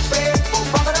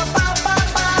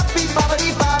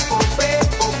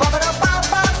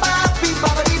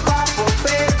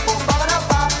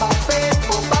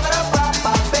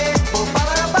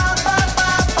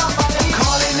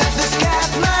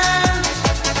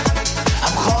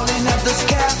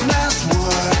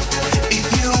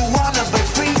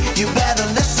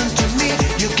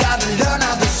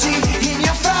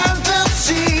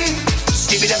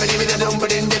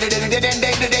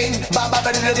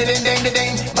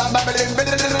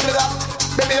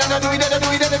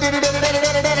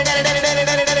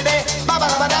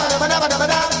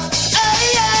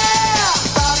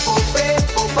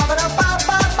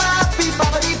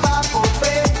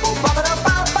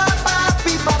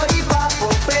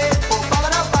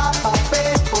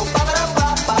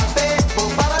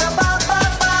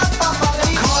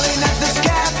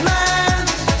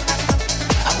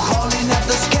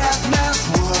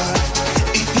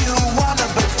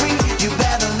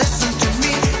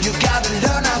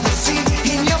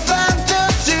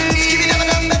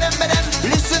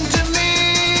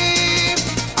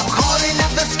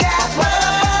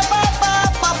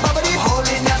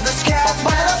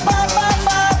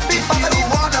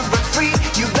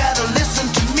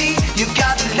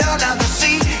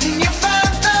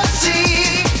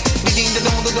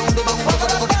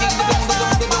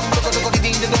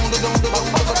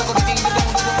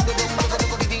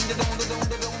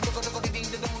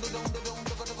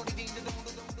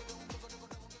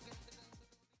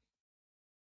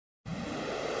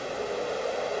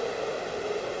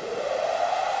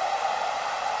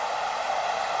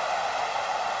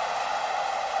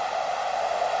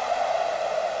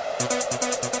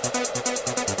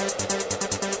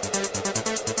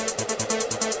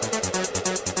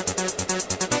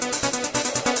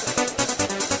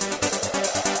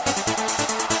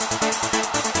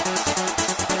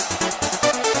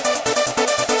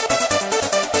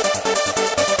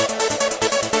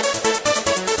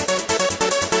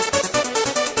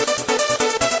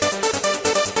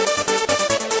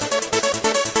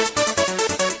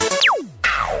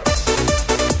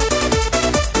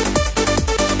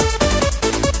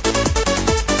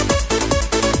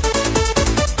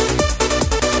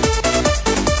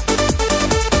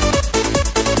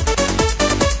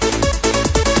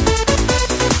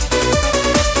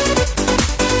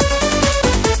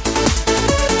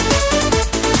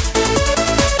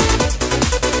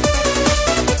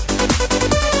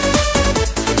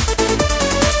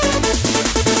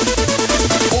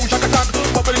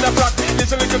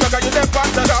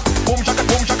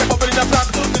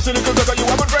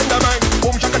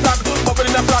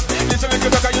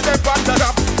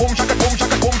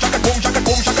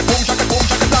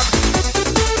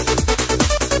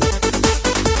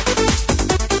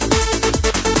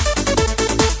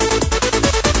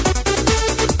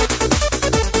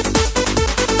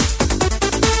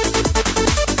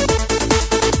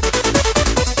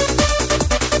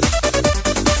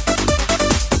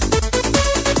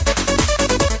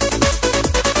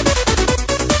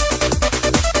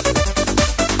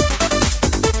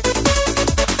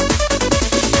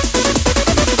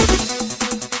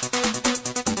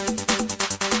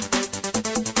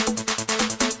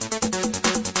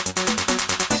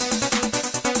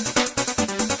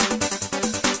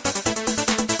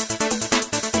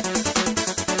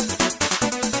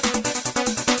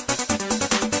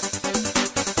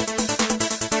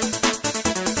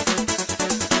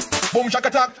 boom shaka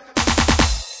tak,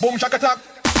 boom shaka tak,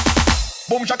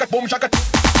 boom shaka, boom shaka,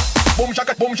 boom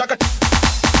shaka, boom shaka.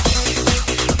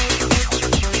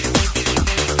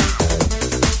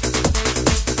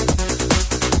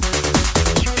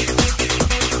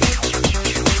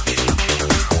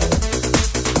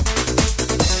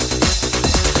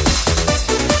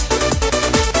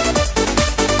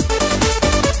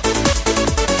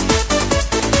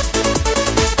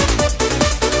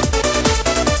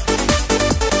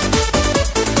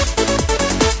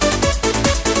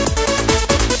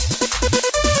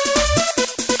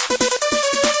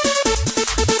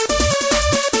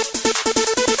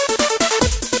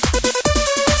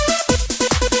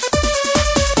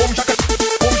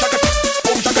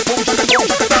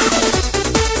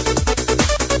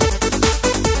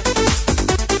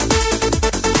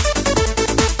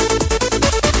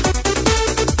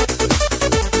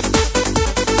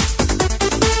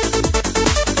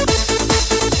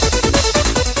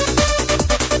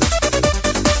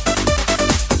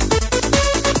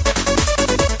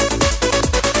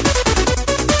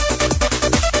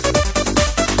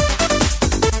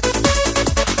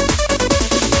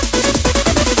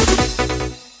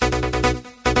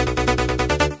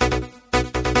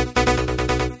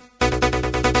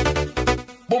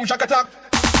 Boom shaka tak,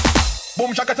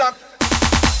 boom shaka tak,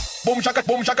 boom shaka,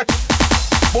 boom shaka,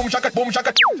 boom shaka, boom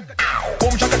shaka,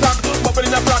 boom shaka tak, bubble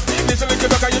in a flat. Listen little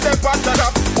girl, you take part that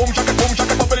up. Boom shaka,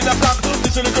 bubble in a flat.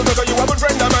 Listen little girl, you have a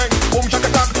friend of mine. Boom shaka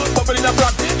tak, bubble in a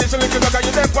flat. Listen little girl,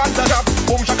 you take part that up.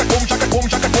 Boom shaka, boom shaka, boom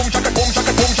shaka, boom shaka, boom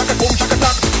shaka, boom shaka, boom shaka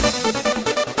tak.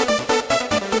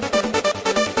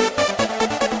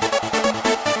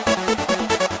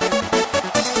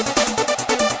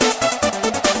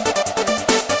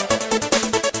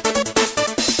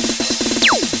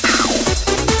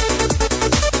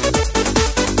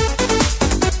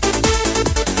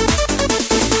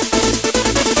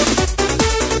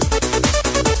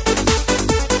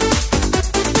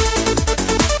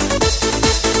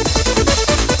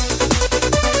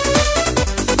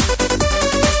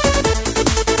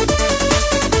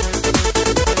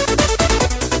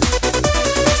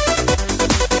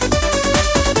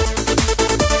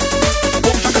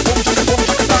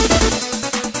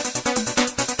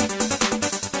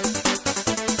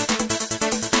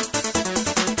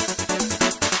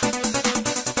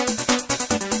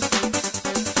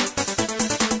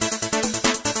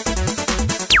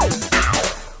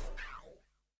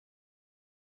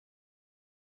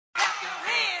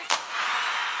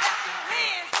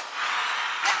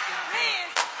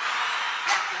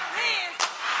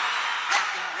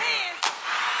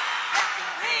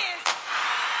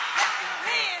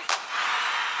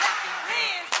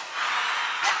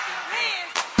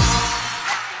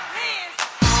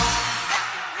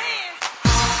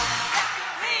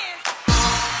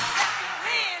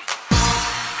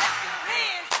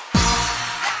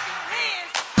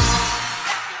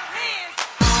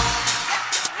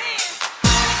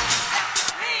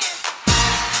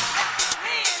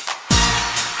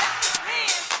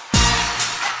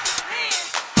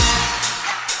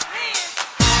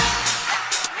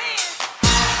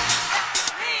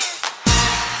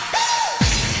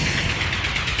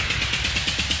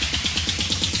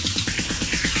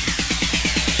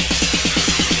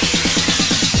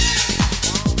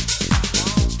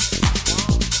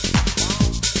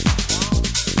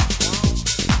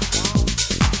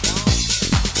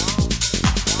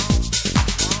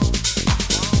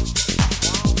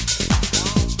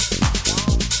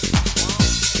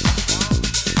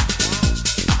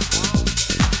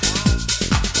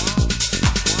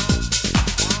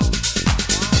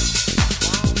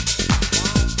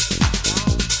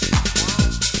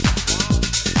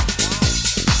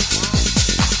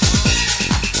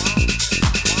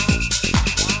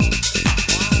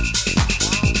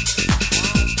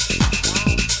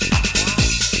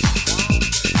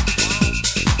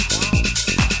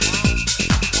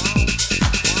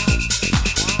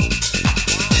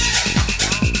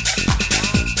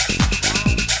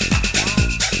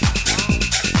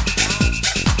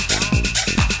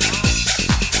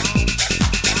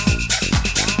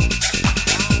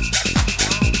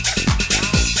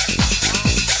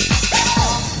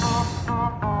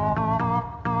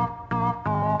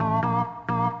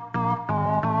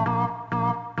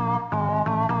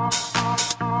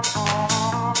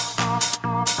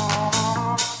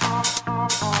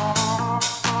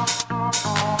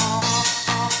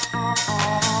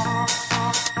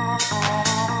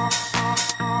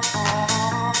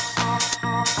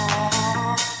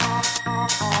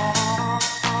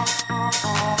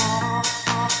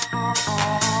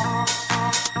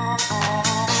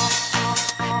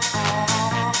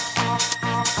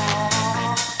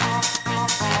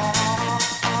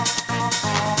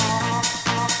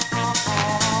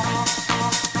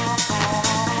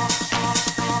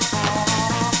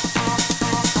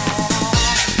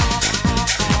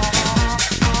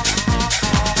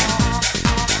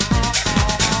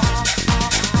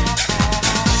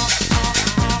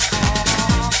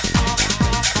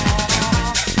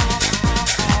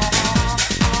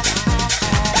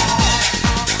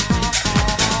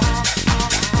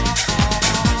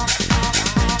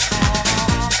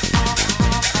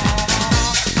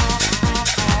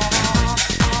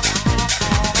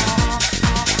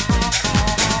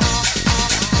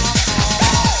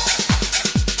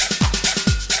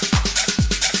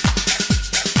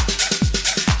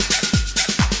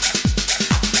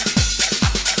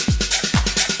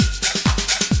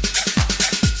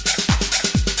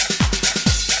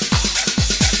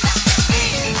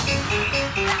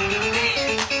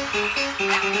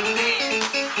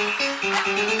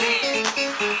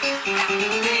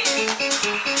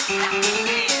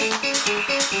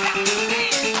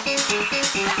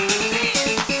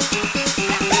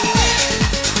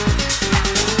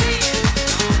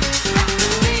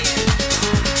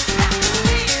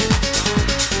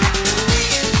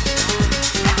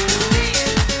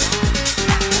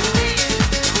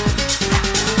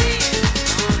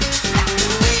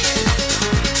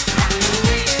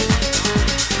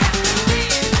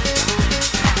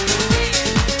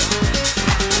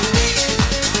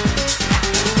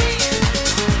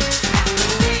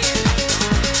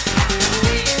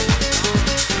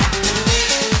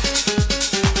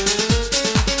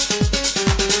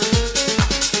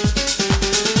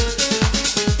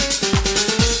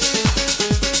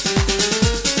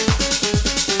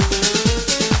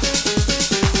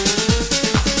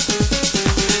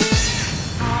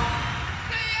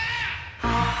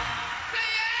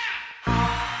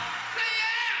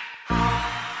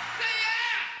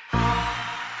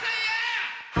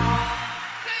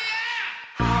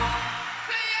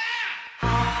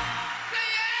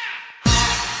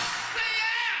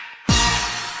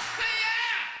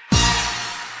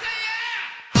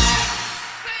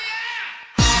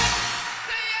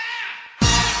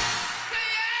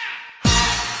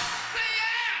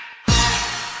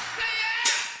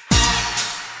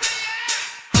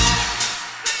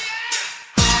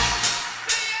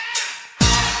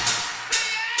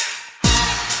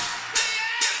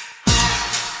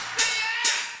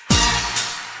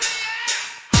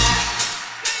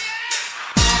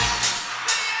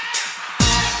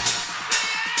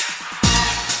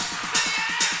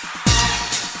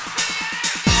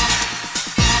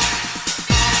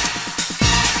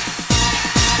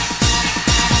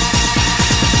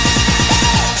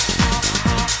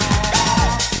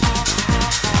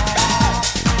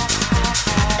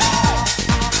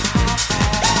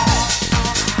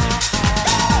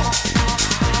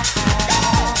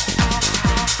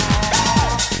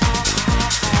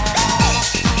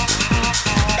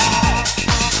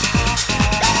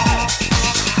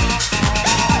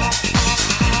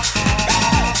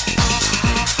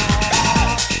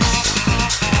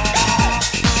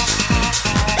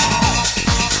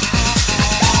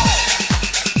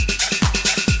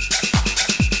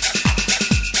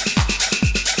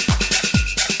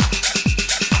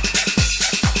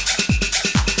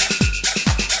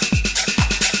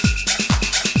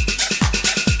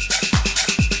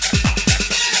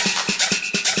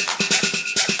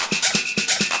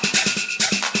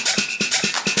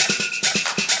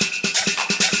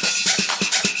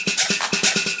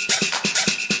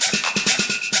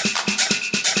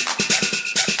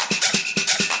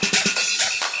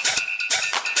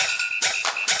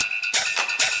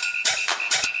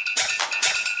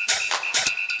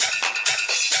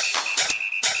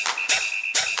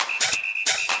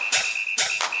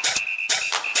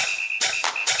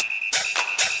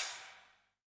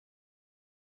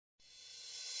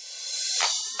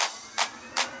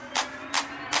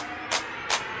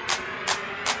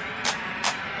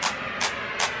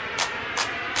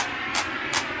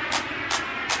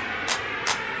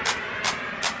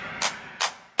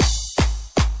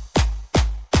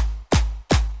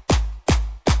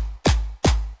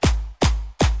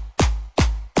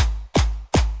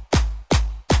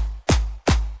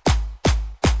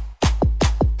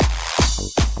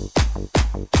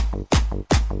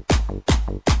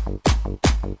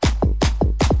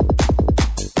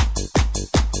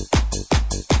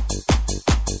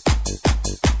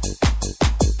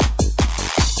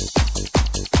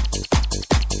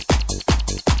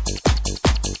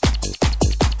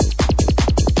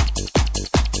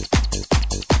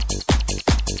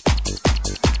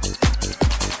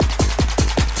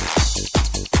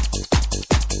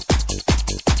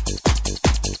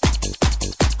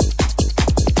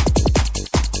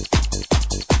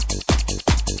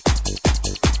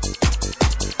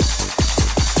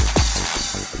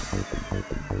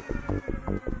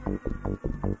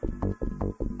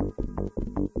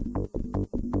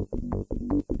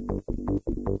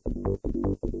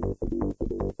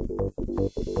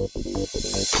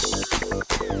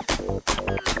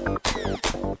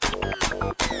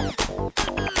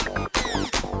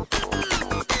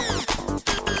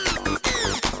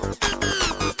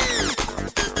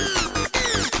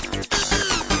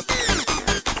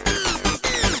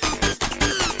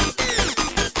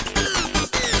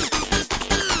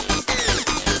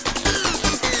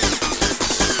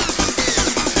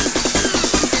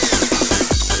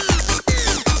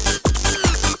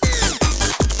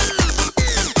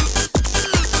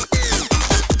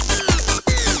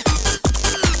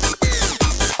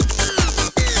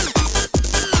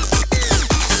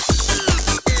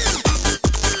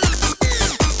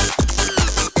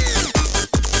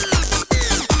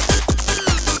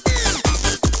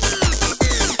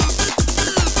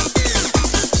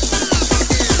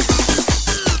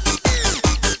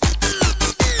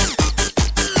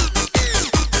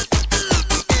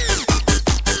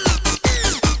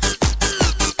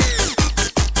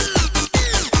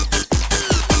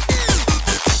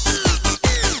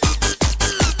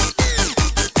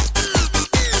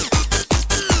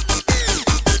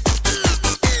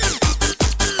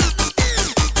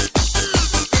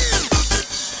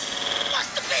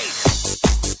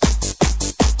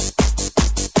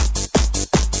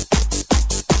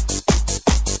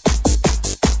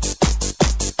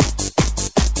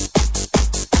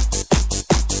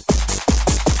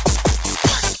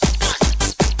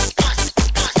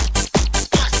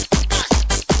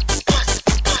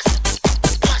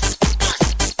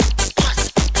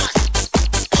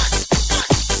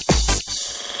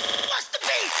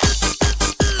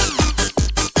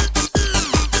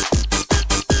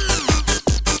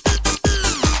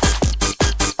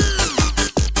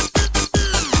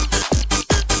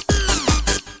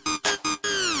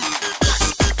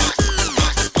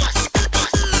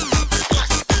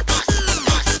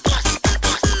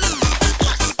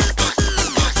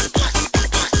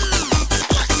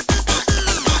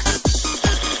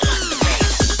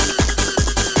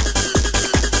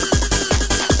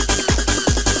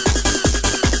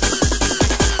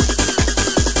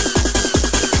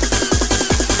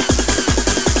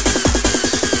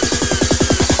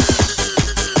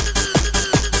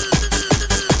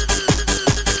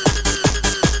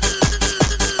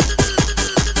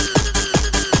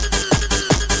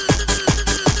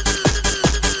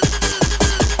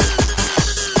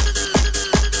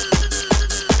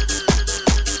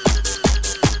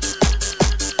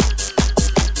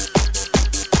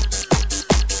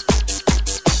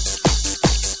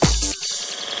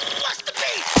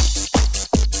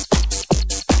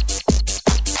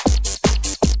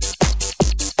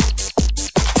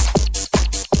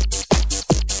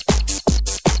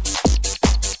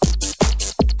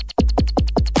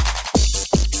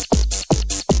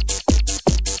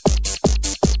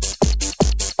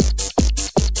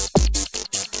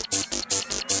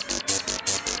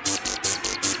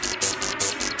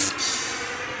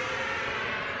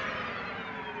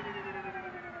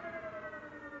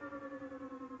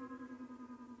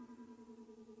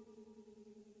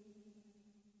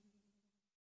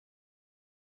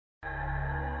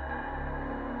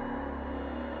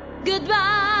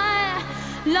 goodbye.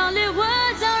 Lonely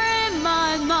words are in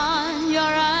my mind. Your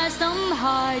eyes don't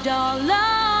hide our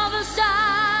love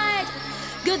aside.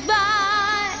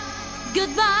 Goodbye,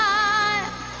 goodbye,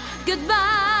 goodbye.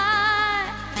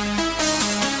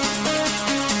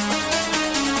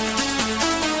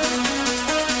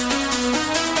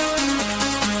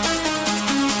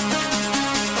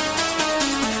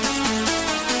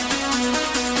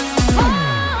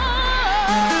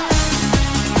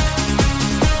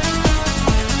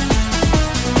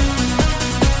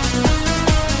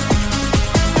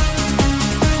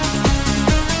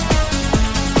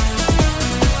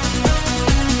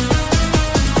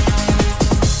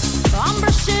 I'm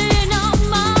brushing up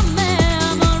my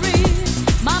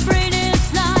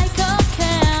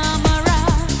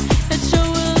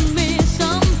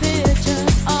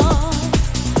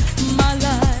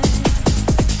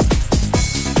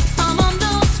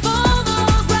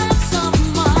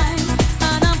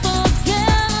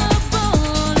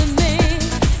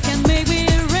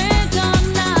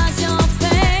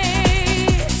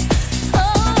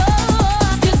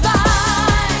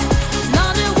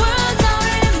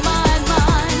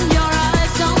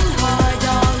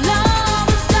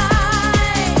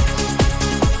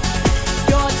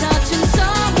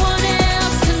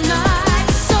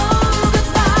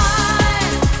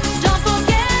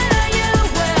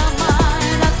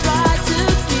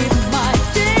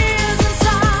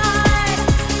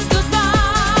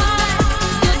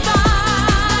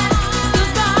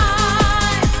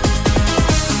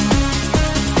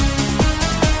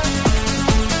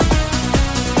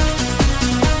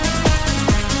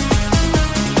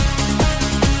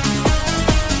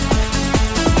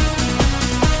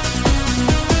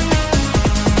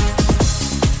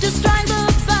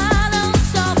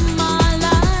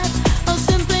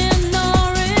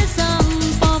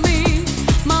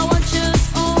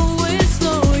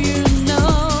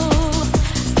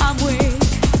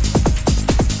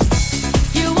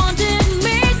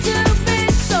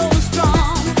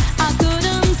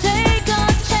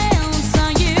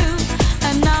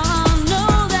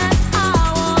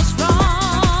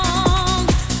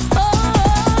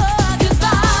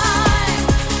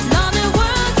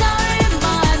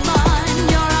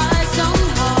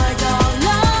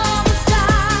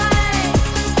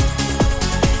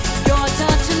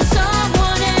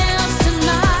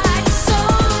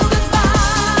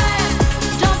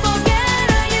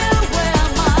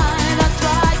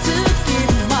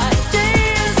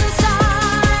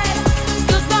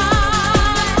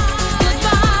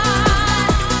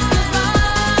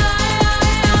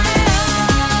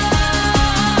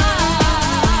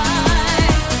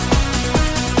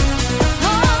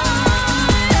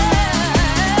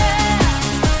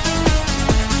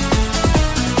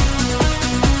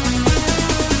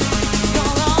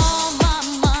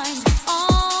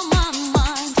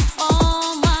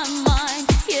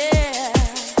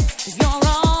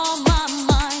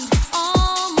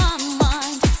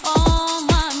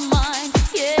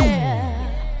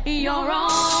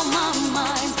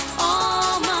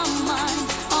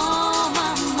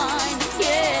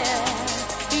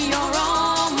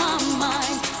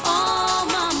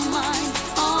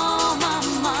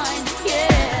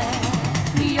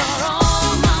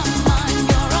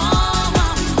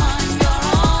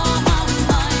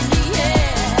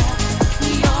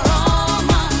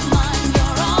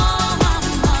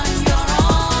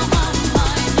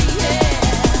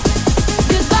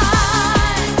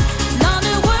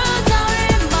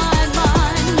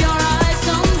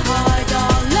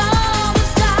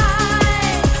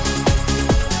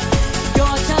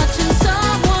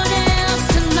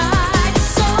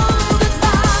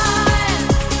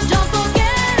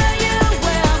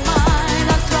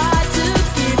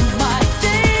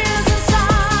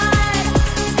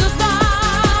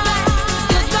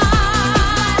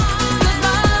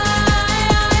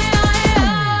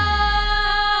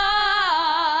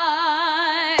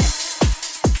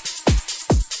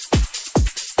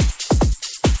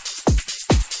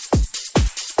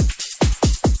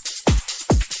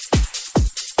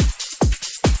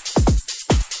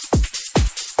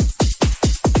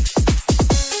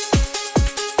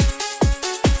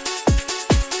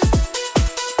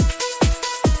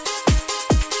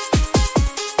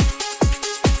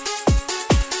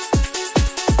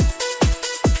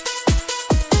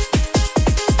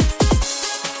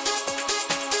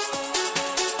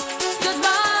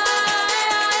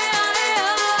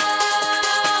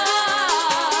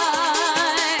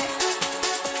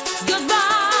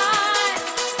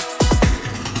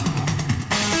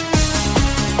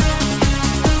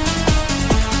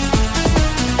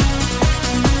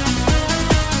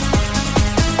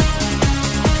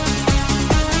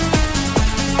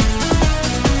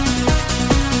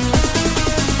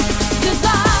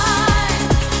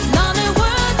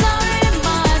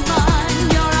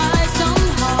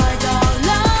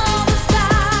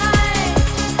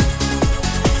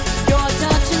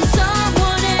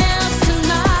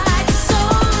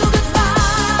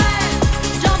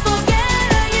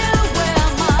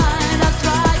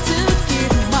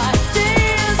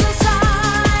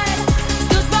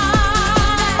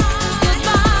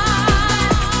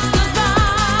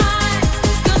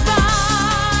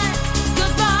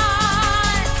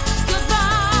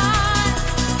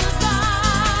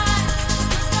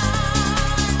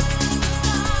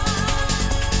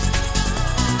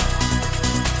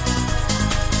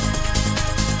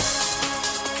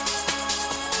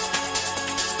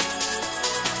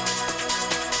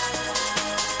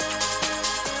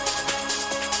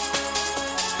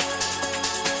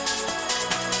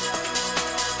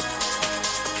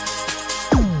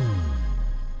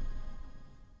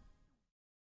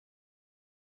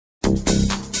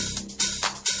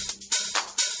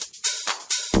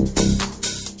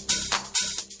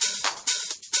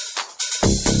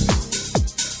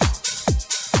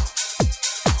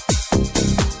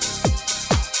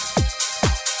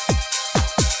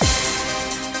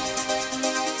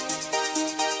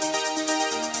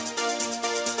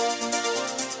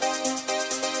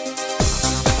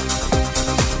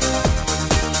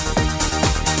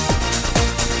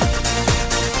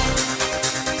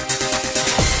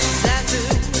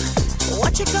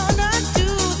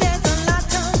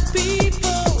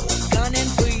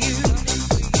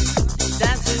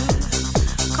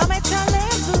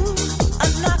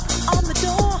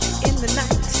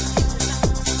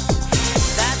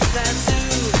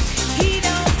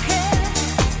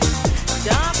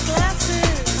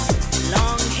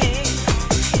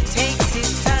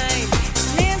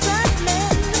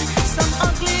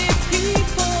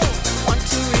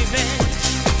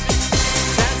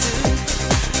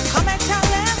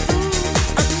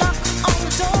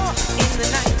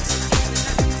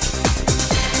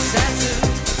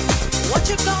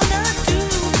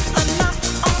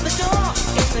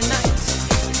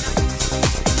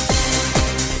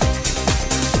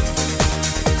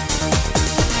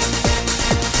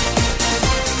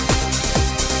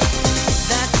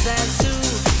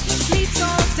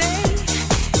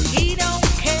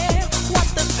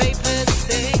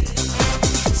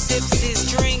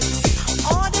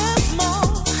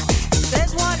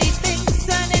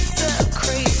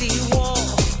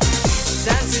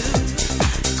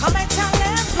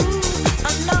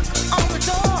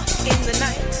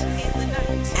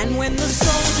when the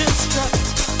soldier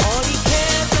struts, all he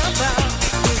cares about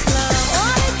is love.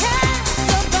 All he cares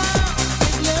about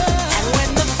is love. And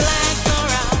when the flags are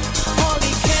out, all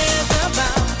he cares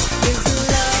about is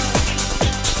love.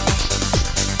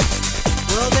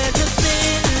 Well, there's a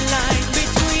thin line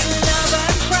between love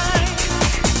and crime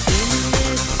in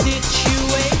this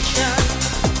situation.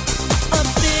 A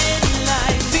thin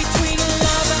line between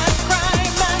love and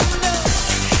crime and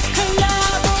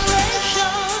collaboration.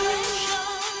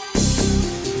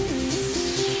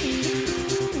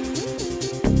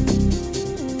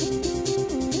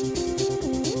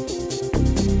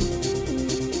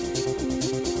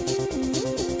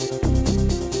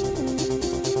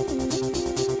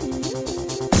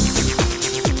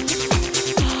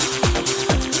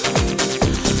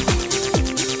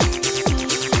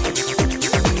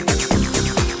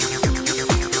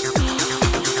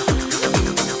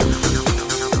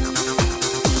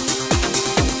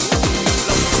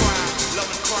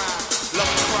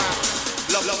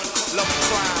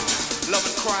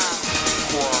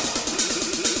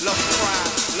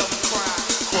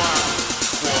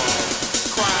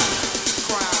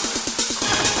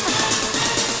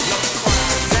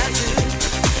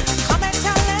 Come and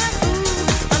tell them who,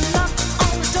 a knock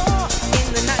on the door in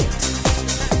the night.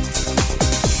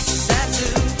 Zazu,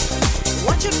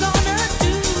 what you gonna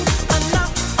do? A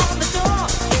knock on the door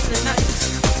in the night.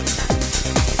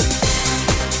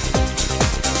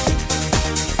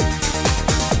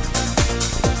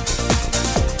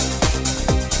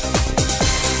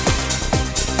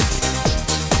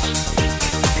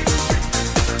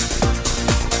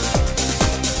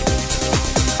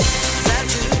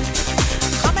 Zazu,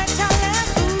 come and tell them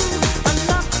who, a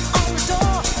knock on the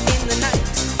door in the night.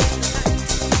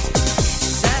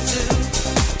 Zazu,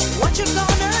 what you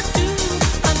gonna do?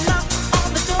 A knock on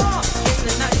the door in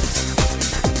the night.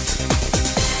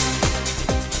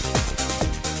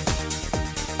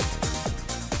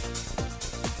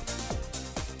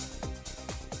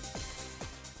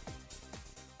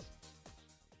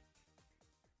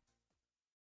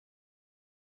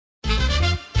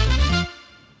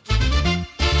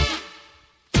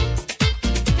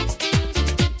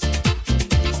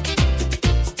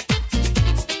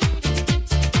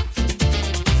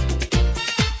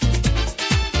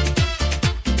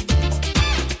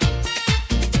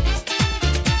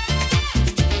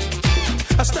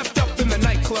 I stepped up in the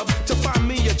nightclub to find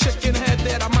me a chicken head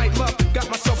that I might love. Got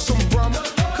myself some rum,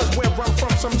 cause where I'm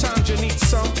from sometimes you need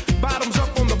some. Bottoms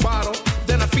up on the bottle,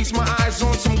 then I feast my eyes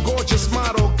on some gorgeous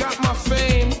model. Got my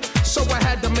fame, so I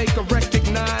had to make a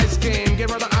recognized game. Gave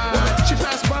her the eye, she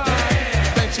passed by,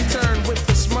 then she turned with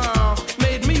a smile.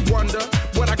 Made me wonder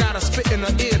what I gotta spit in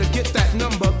her ear to get that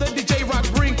number. The DJ Rock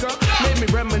Brinker made me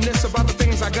reminisce about the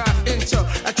things I got into.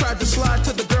 I tried to slide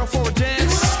to the girl for a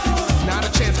dance, not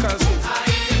a chance cause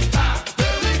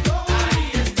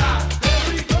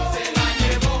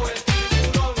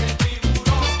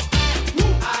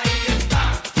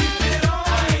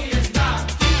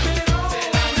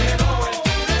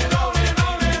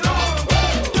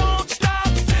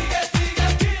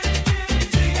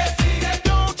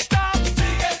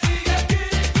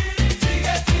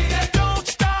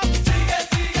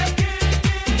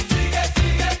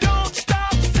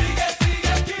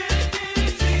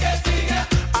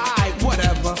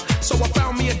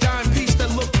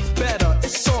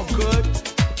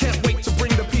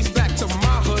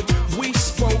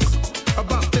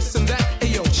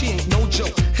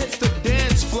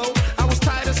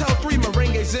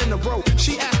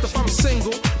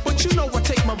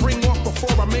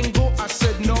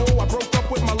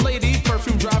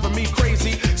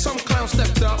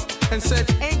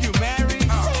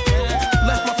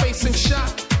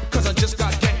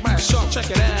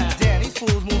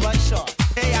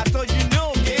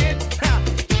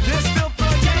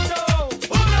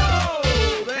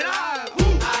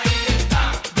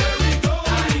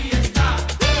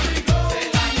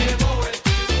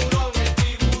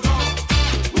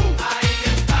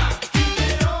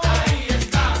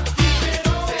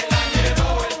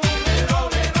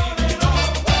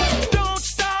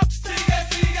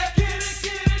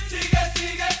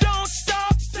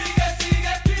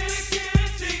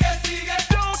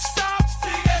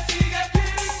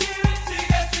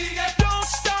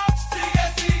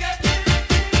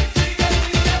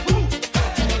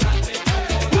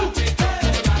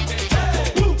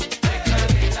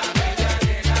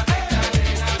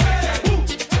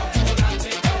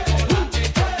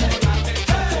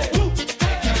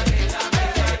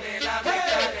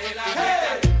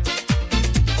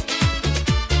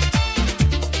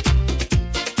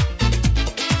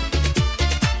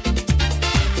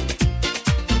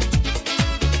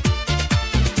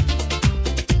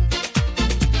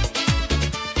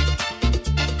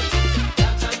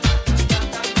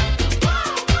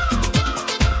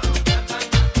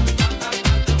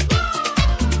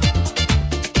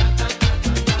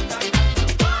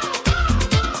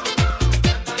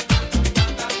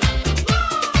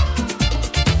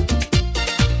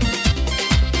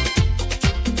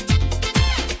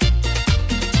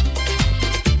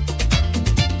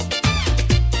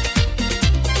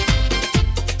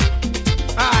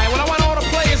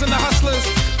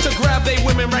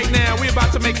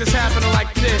make this happen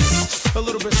like this. A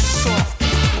little bit soft.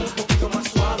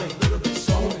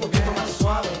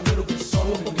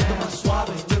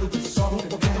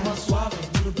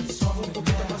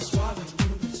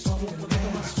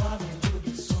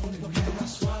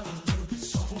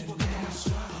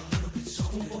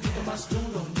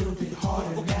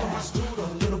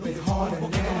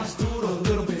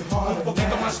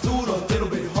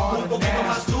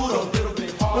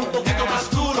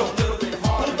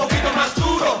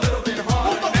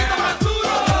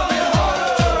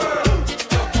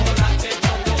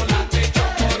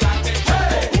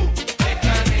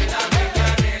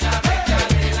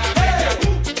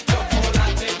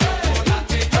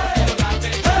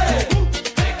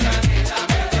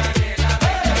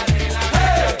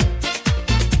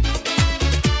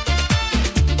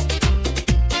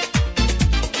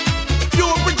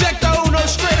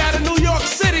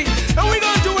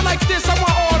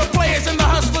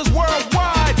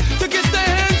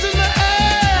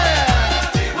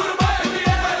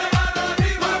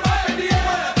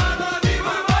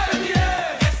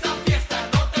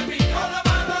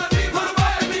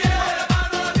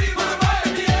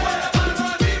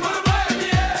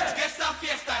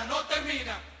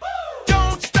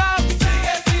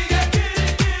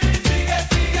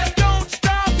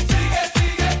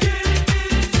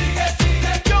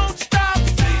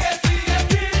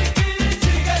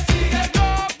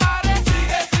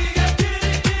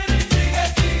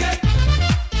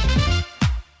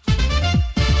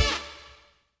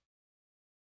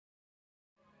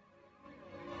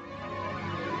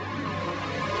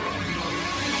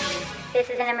 This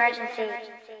is an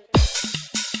emergency.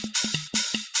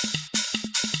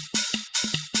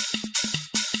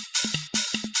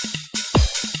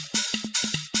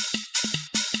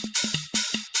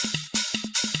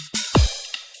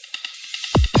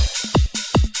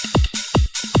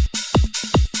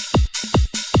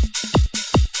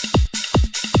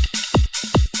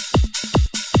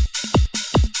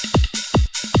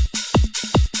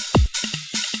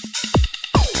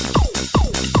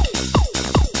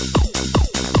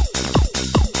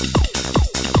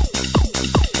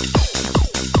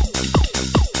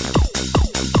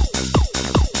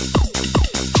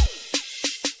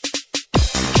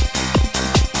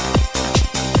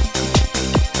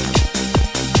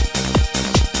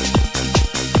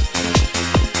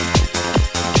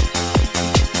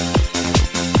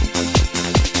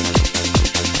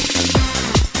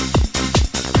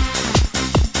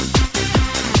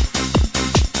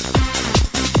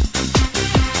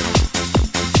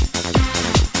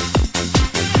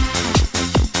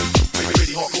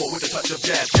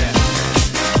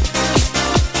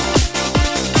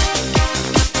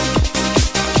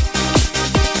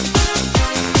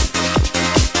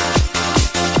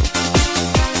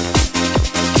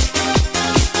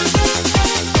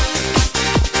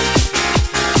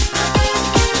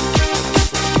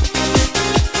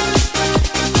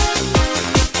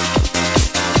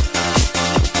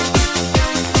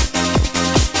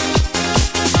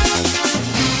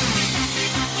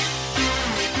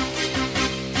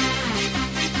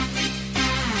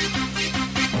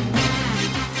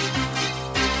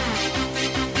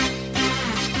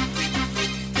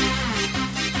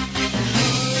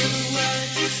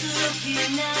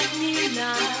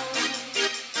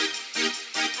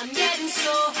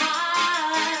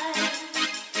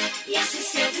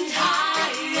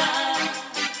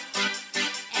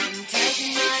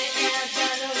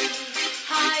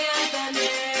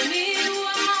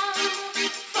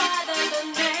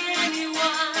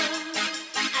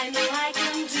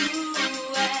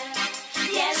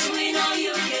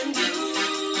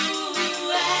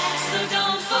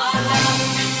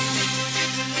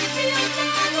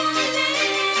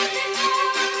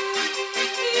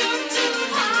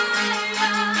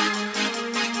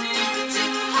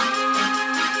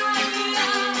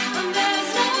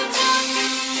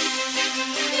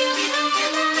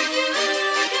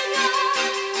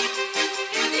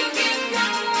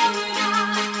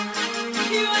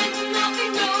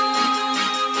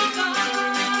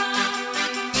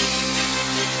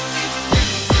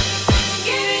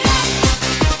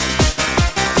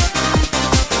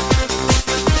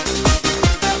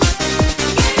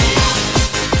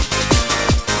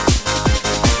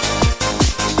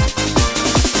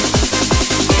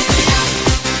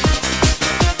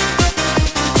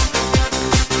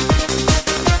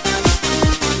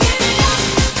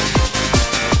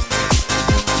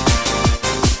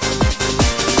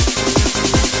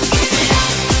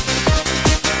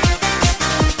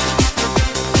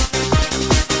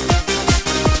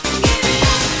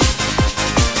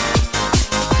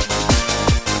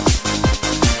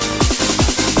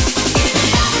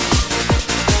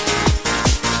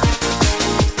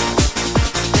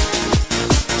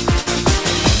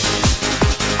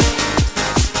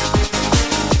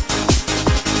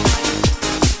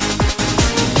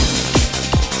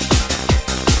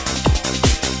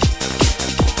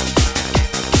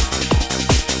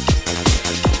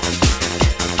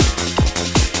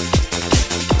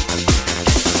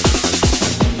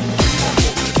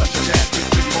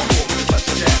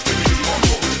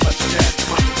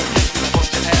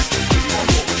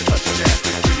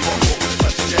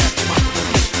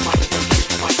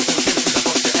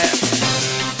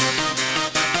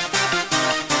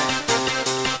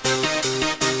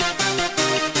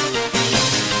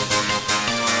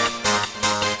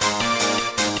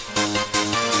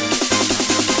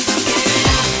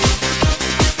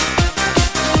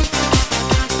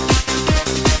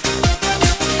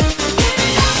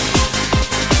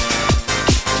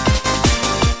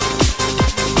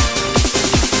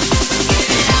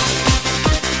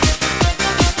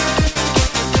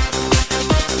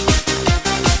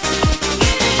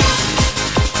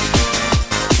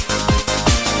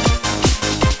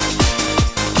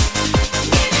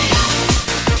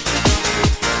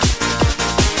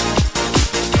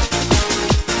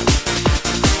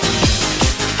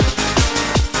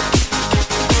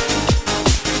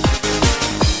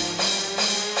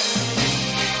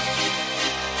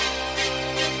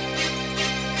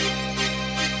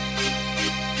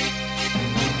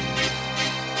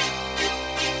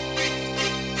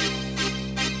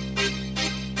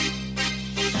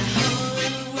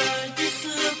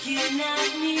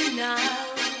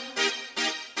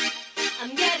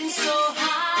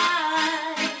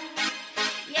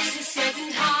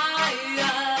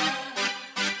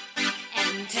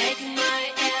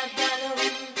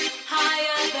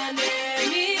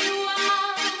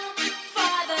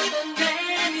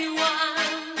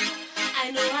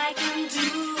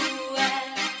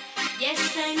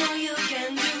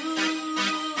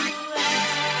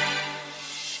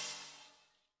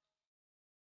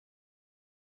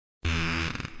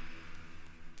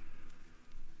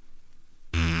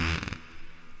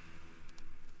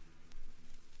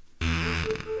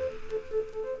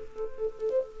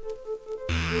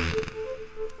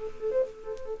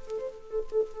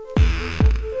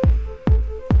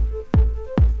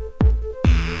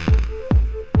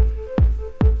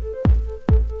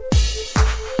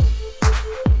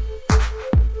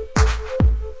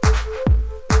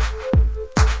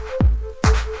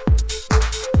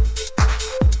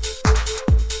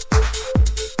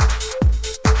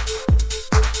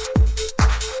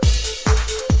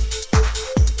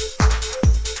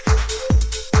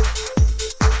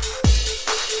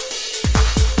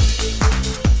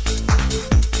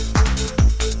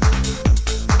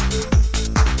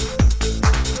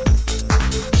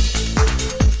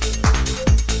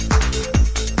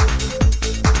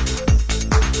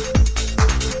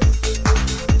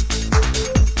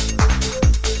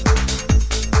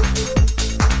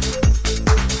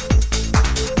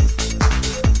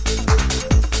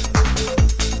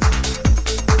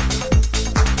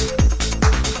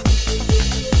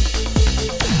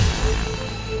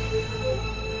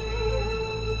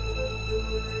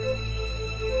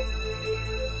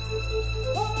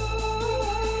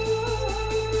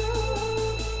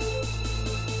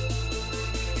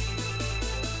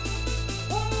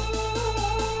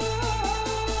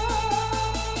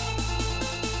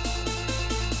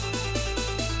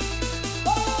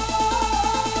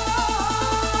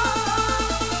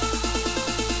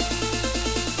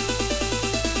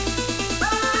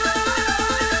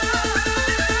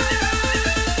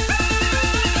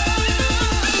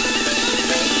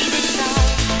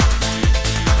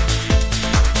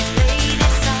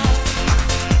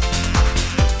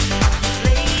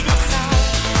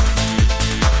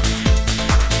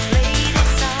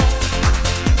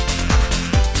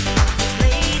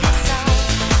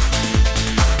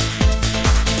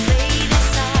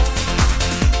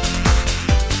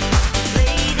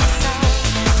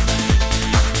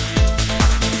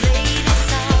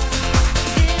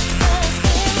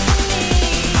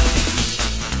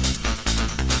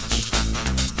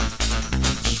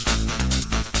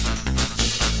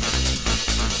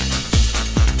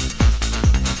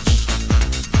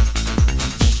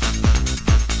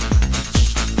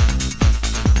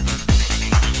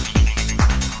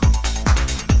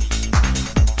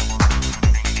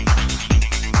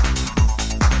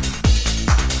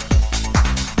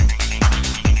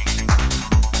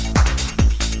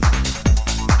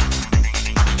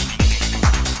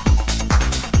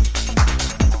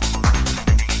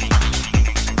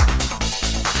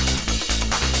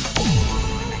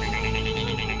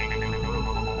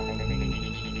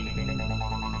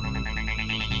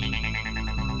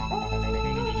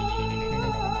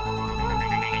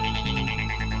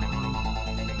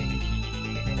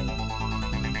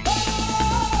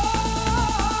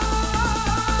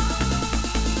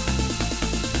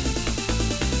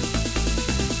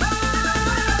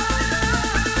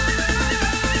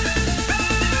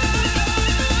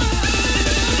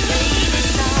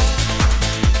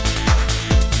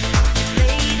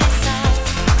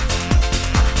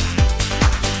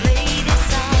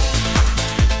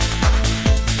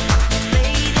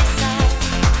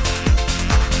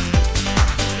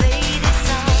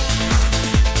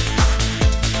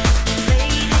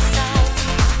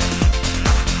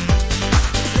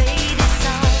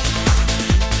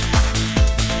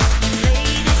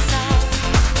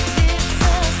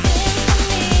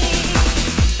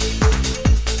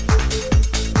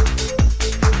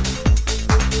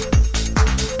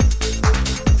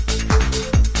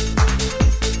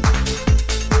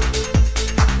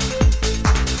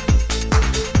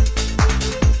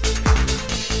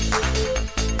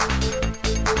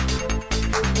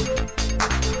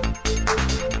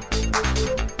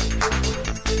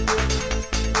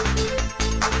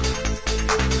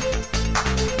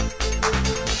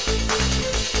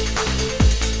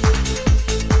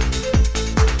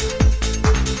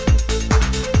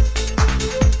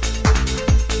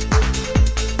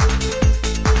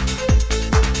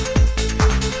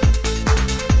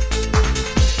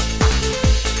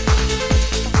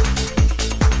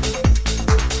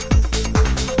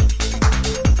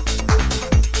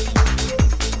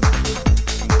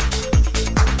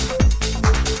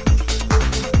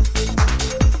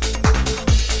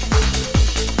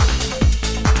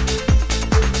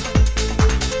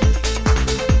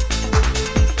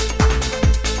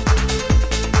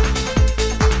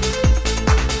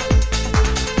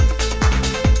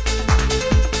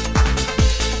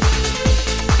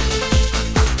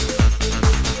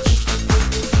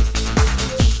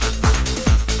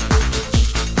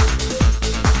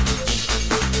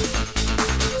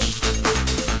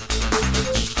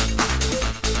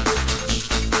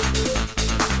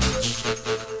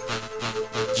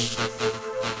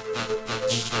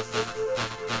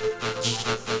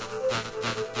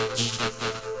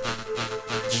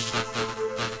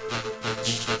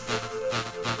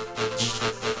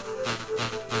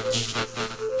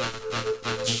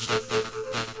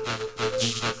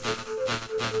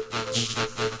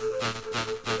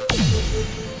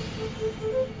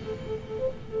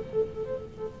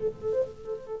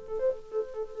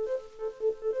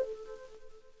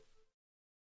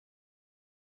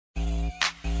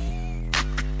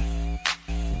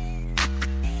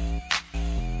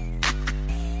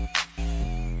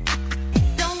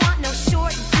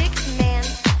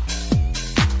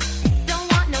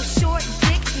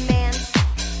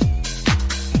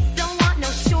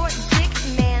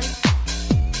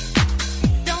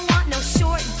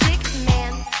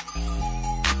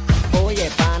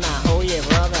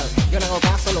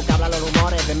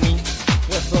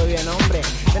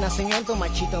 nacimiento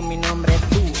machito, mi nombre es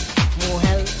tú,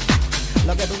 mujer.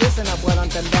 Lo que tú dices no puedo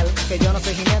entender, que yo no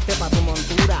soy jinete pa' tu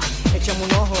montura. Échame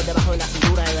un ojo debajo de la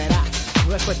cintura y verás,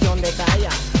 no es cuestión de talla,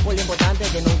 pues lo importante es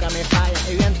que nunca me falla.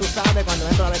 Y bien tú sabes cuando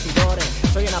entro a vestidores,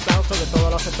 soy un aplauso de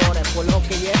todos los sectores. Por lo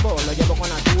que llevo, lo llevo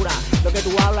con altura. Lo que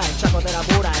tú hablas es chacotera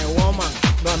pura, es woman,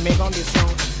 no es mi condición.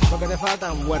 Lo que te falta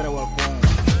es un buen revolcón.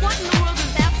 What in the world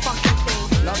is that fucking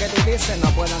thing? Lo que tú dices no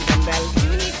puedo entender.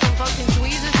 You need some fucking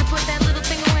tweezers to put that little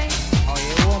thing away.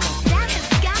 Oye, woman, That has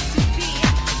got to be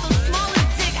the smallest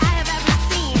dick I have ever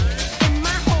seen in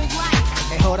my whole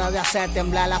life. es hora de hacer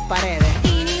temblar las paredes.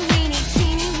 Teeny weeny,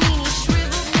 teeny weeny,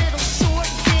 shriveled little short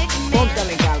dick man. Ponte a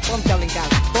brincar, ponte a brincar,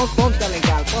 ponte a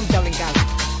brincar, ponte a brincar.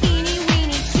 Teeny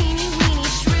weeny, teeny weeny,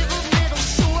 shriveled little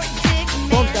short dick man.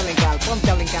 Ponte a brincar, ponte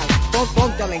a brincar,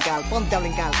 ponte a brincar, ponte a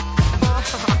brincar.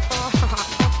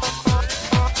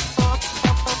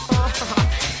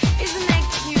 Isn't that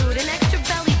cute? An extra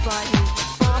belly button.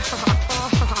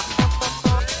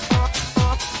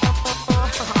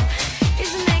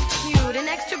 Isn't that cute? An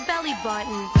extra belly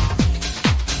button.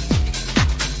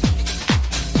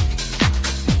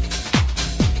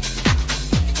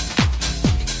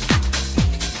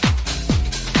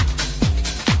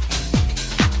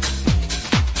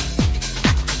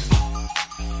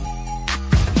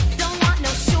 Don't want no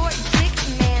short dick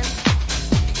man.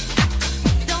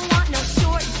 Don't want no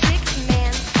short dick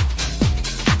man.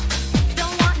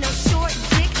 Don't want no short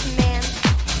dick man.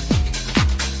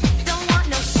 Don't want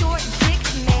no short dick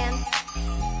man.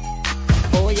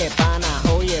 Oye, pana,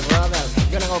 oye, brother,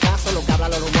 yo no hago caso lo que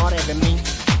hablan los rumores de mí.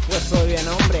 Pues soy bien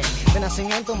hombre, de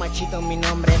nacimiento machito, mi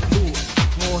nombre es tú,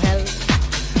 mujer.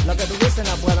 Lo que tú dices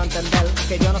no puedo entender,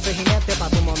 que yo no soy jinete pa'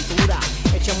 tu montura.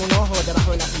 Échame un ojo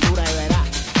debajo de la cintura y verás,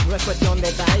 no es cuestión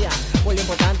de talla, pues lo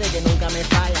importante es que nunca me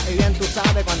falla. Y bien tú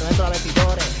sabes cuando entro a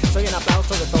vestidores, soy un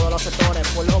aplauso de todos los sectores.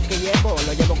 Por lo que llevo,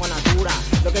 lo llevo con altura.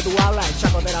 Lo que tú hablas es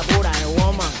chacotera pura, es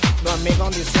woman, no es mi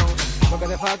condición. Lo que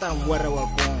te falta es un buen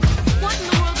revolcón. What in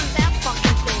the world is that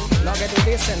fucking thing? Lo que tú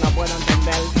dices no puedo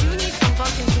entender. You need some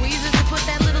fucking tweezers to put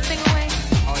that little thing away.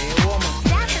 Oye, woman,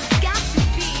 That has got to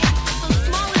be the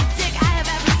smallest dick I have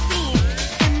ever seen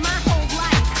in my whole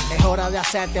life. es hora de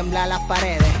hacer temblar las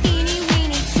paredes. Teeny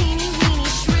weeny,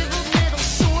 shriveled little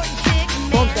short dick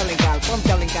man. Ponte a brincar,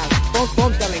 ponte a brincar,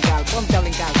 ponte a brincar, ponte a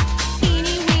brincar.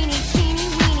 Teeny weeny,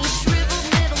 shriveled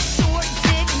little short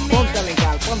dick man. Ponte a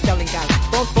brincar, ponte a brincar,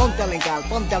 ponte a brincar,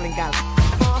 ponte a brincar.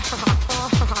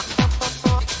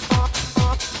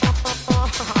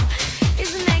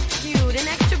 Isn't that cute? An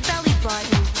extra belly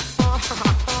button.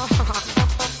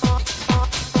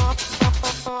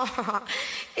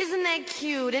 Isn't that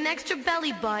cute? An extra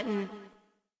belly button.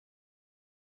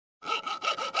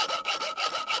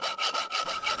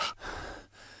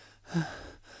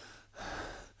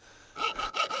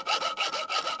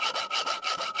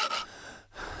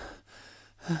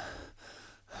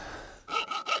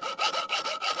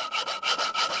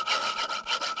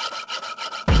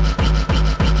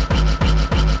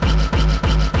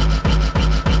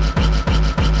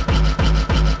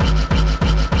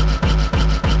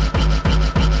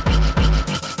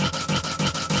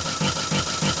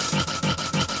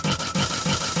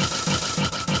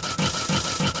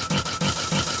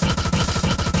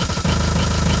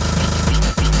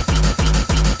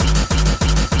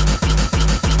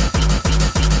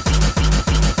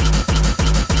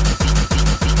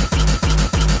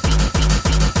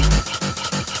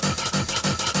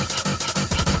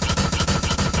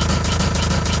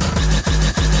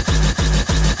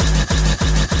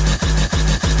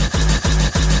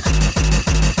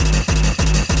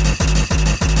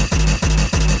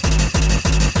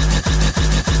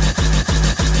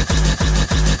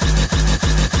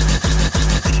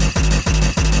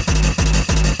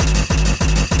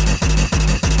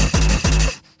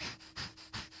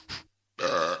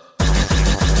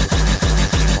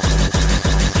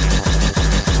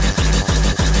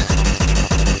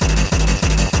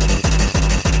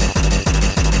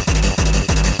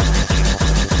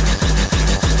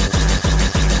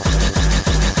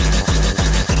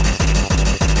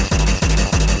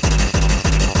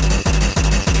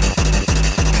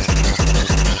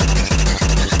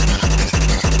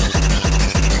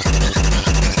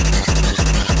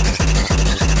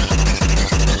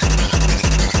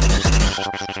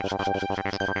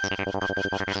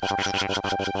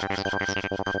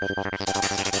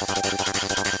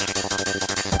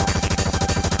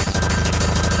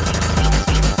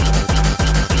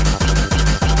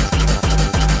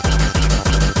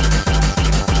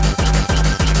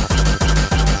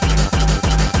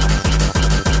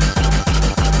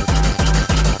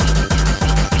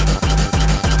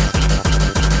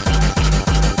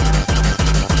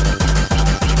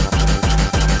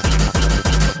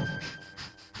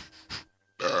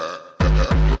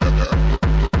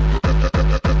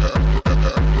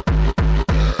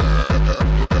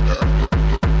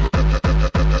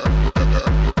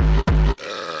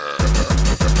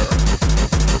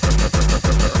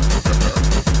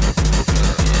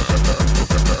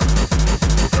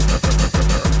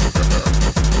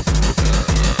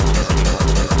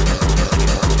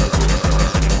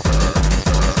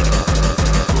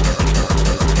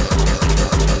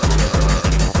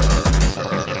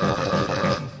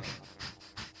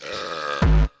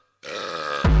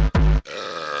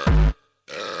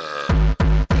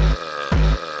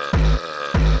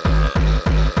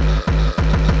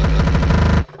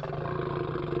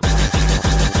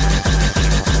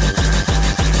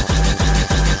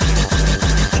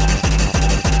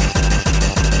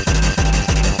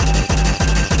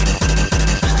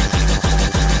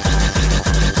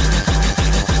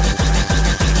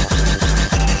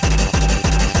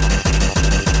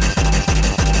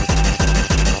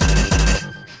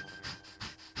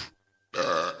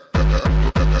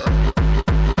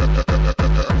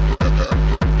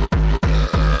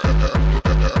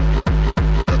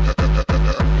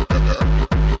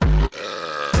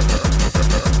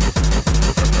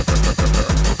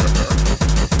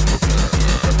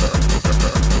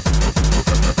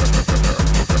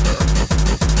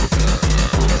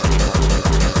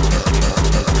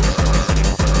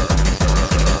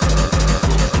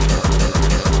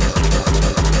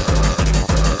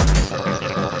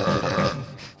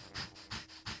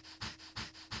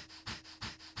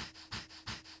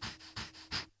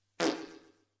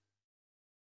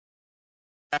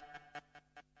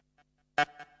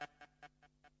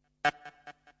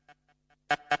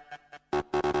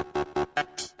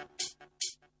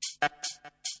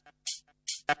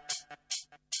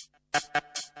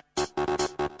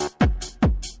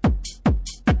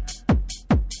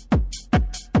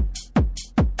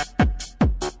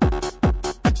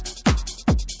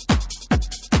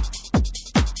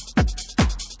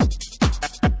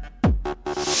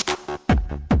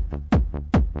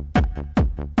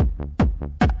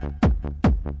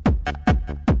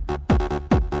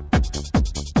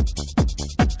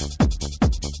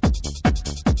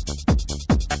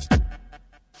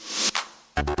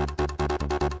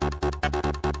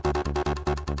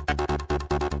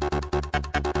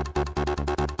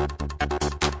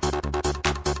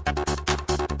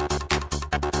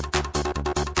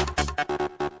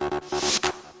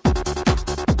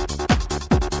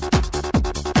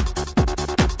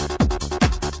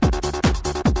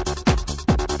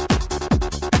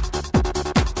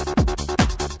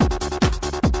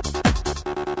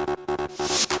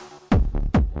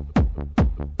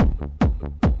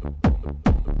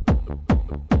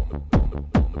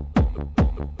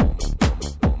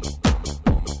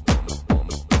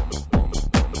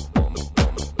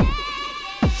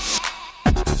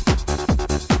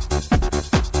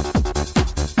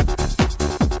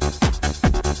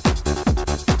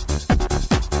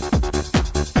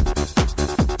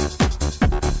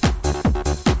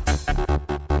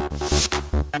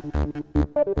 The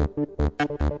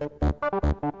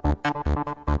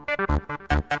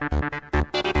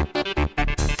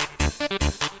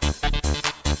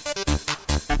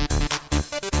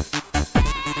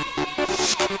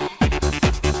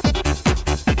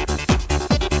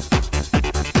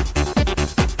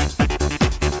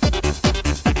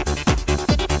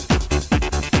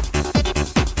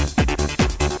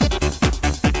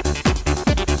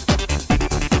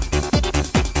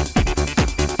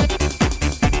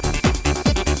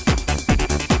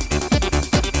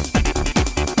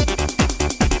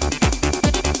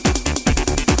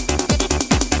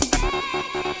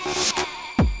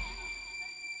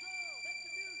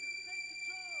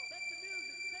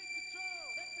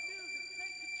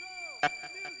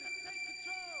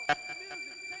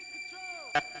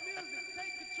music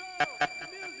take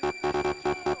control.